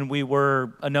place than we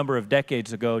were a number of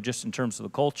decades ago, just in terms of the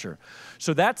culture.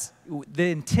 So that's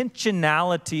the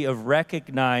intentionality of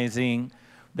recognizing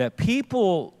that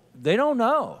people, they don't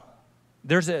know.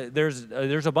 There's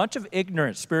a bunch of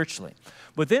ignorance spiritually.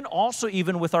 But then also,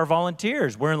 even with our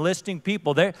volunteers, we're enlisting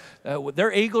people. They're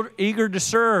eager to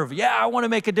serve. Yeah, I want to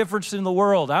make a difference in the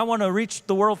world. I want to reach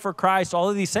the world for Christ, all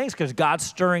of these things, because God's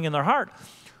stirring in their heart.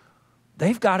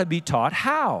 They've got to be taught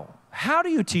how. How do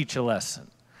you teach a lesson?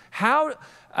 How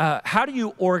do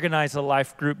you organize a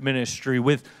life group ministry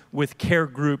with care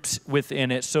groups within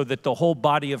it, so that the whole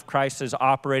body of Christ is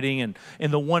operating and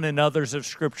the one another's of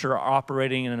Scripture are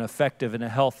operating in an effective and a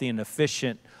healthy and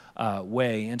efficient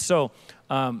way? And so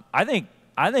I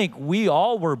think we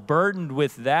all were burdened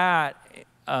with that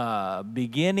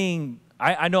beginning.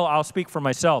 I know I'll speak for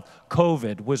myself.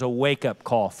 COVID was a wake-up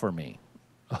call for me,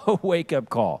 a wake-up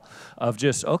call of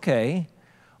just, okay,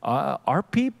 our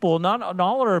people, not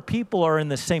all our people are in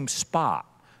the same spot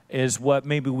as what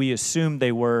maybe we assumed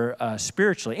they were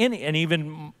spiritually. And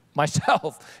even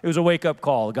myself, it was a wake-up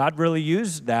call. God really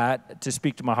used that to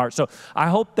speak to my heart. So I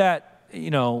hope that,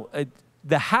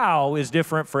 the how is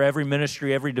different for every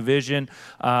ministry, every division.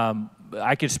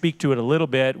 I could speak to it a little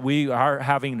bit. We are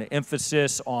having an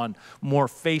emphasis on more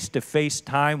face-to-face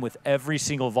time with every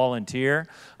single volunteer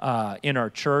in our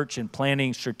church, and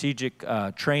planning strategic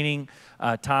training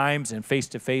times and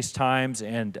face-to-face times.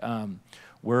 And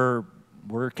we're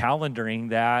calendaring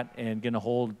that and going to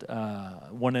hold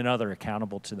one another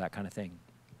accountable to that kind of thing.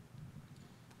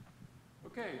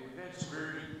 Okay, we've had some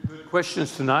very good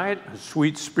questions tonight. A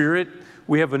sweet spirit.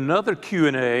 We have another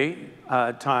Q&A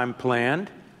time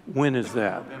planned. When is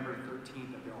that? November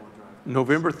 13th at the Olive Drive.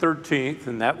 November 13th,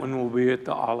 and that one will be at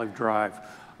the Olive Drive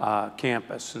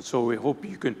campus. And so we hope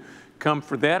you can come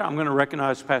for that. I'm going to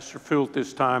recognize Pastor Phil at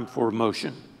this time for a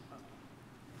motion.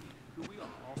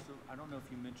 I don't know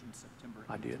if you mentioned September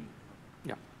 18th. I did.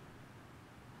 Yeah.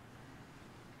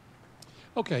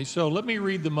 Okay, so let me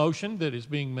read the motion that is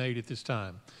being made at this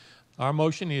time. Our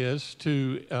motion is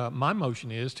my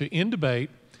motion is to end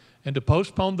debate and to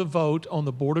postpone the vote on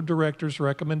the Board of Directors'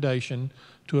 recommendation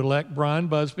to elect Brian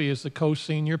Busby as the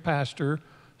co-senior pastor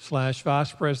 /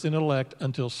 vice president-elect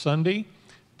until Sunday,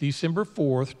 December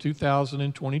 4th,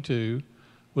 2022,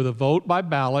 with a vote by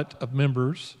ballot of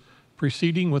members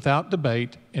proceeding without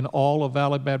debate in all of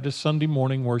Valley Baptist Sunday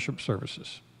morning worship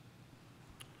services.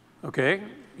 Okay,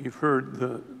 you've heard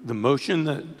the motion.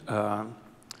 That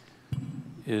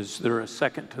is there a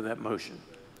second to that motion?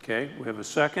 Okay, we have a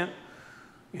second.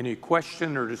 Any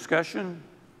question or discussion?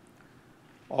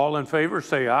 All in favor,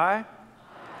 say aye. Aye.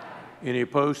 Any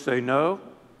opposed, say no.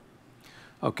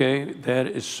 Okay, that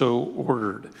is so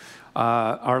ordered.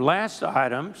 Our last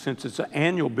item, since it's an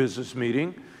annual business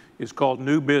meeting, is called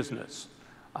new business.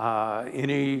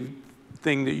 Anything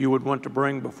that you would want to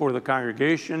bring before the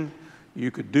congregation,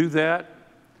 you could do that.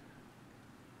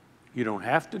 You don't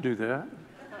have to do that,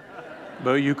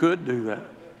 but you could do that.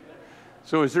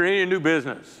 So is there any new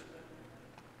business?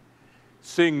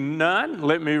 Seeing none,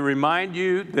 let me remind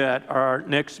you that our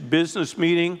next business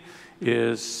meeting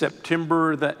is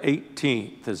September the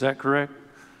 18th. Is that correct?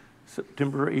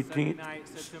 September 18th. Sunday night,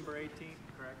 September 18th,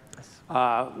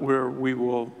 correct? Where we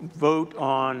will vote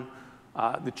on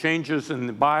the changes in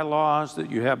the bylaws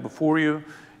that you have before you,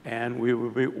 and we will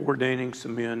be ordaining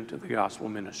some men to the gospel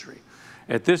ministry.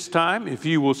 At this time, if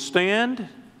you will stand.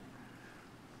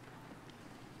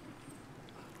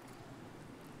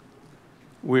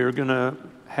 We're going to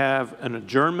have an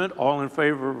adjournment. All in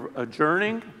favor of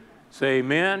adjourning, say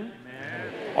amen.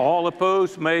 Amen. All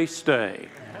opposed may stay.